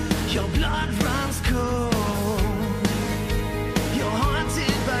 Your blood runs cold.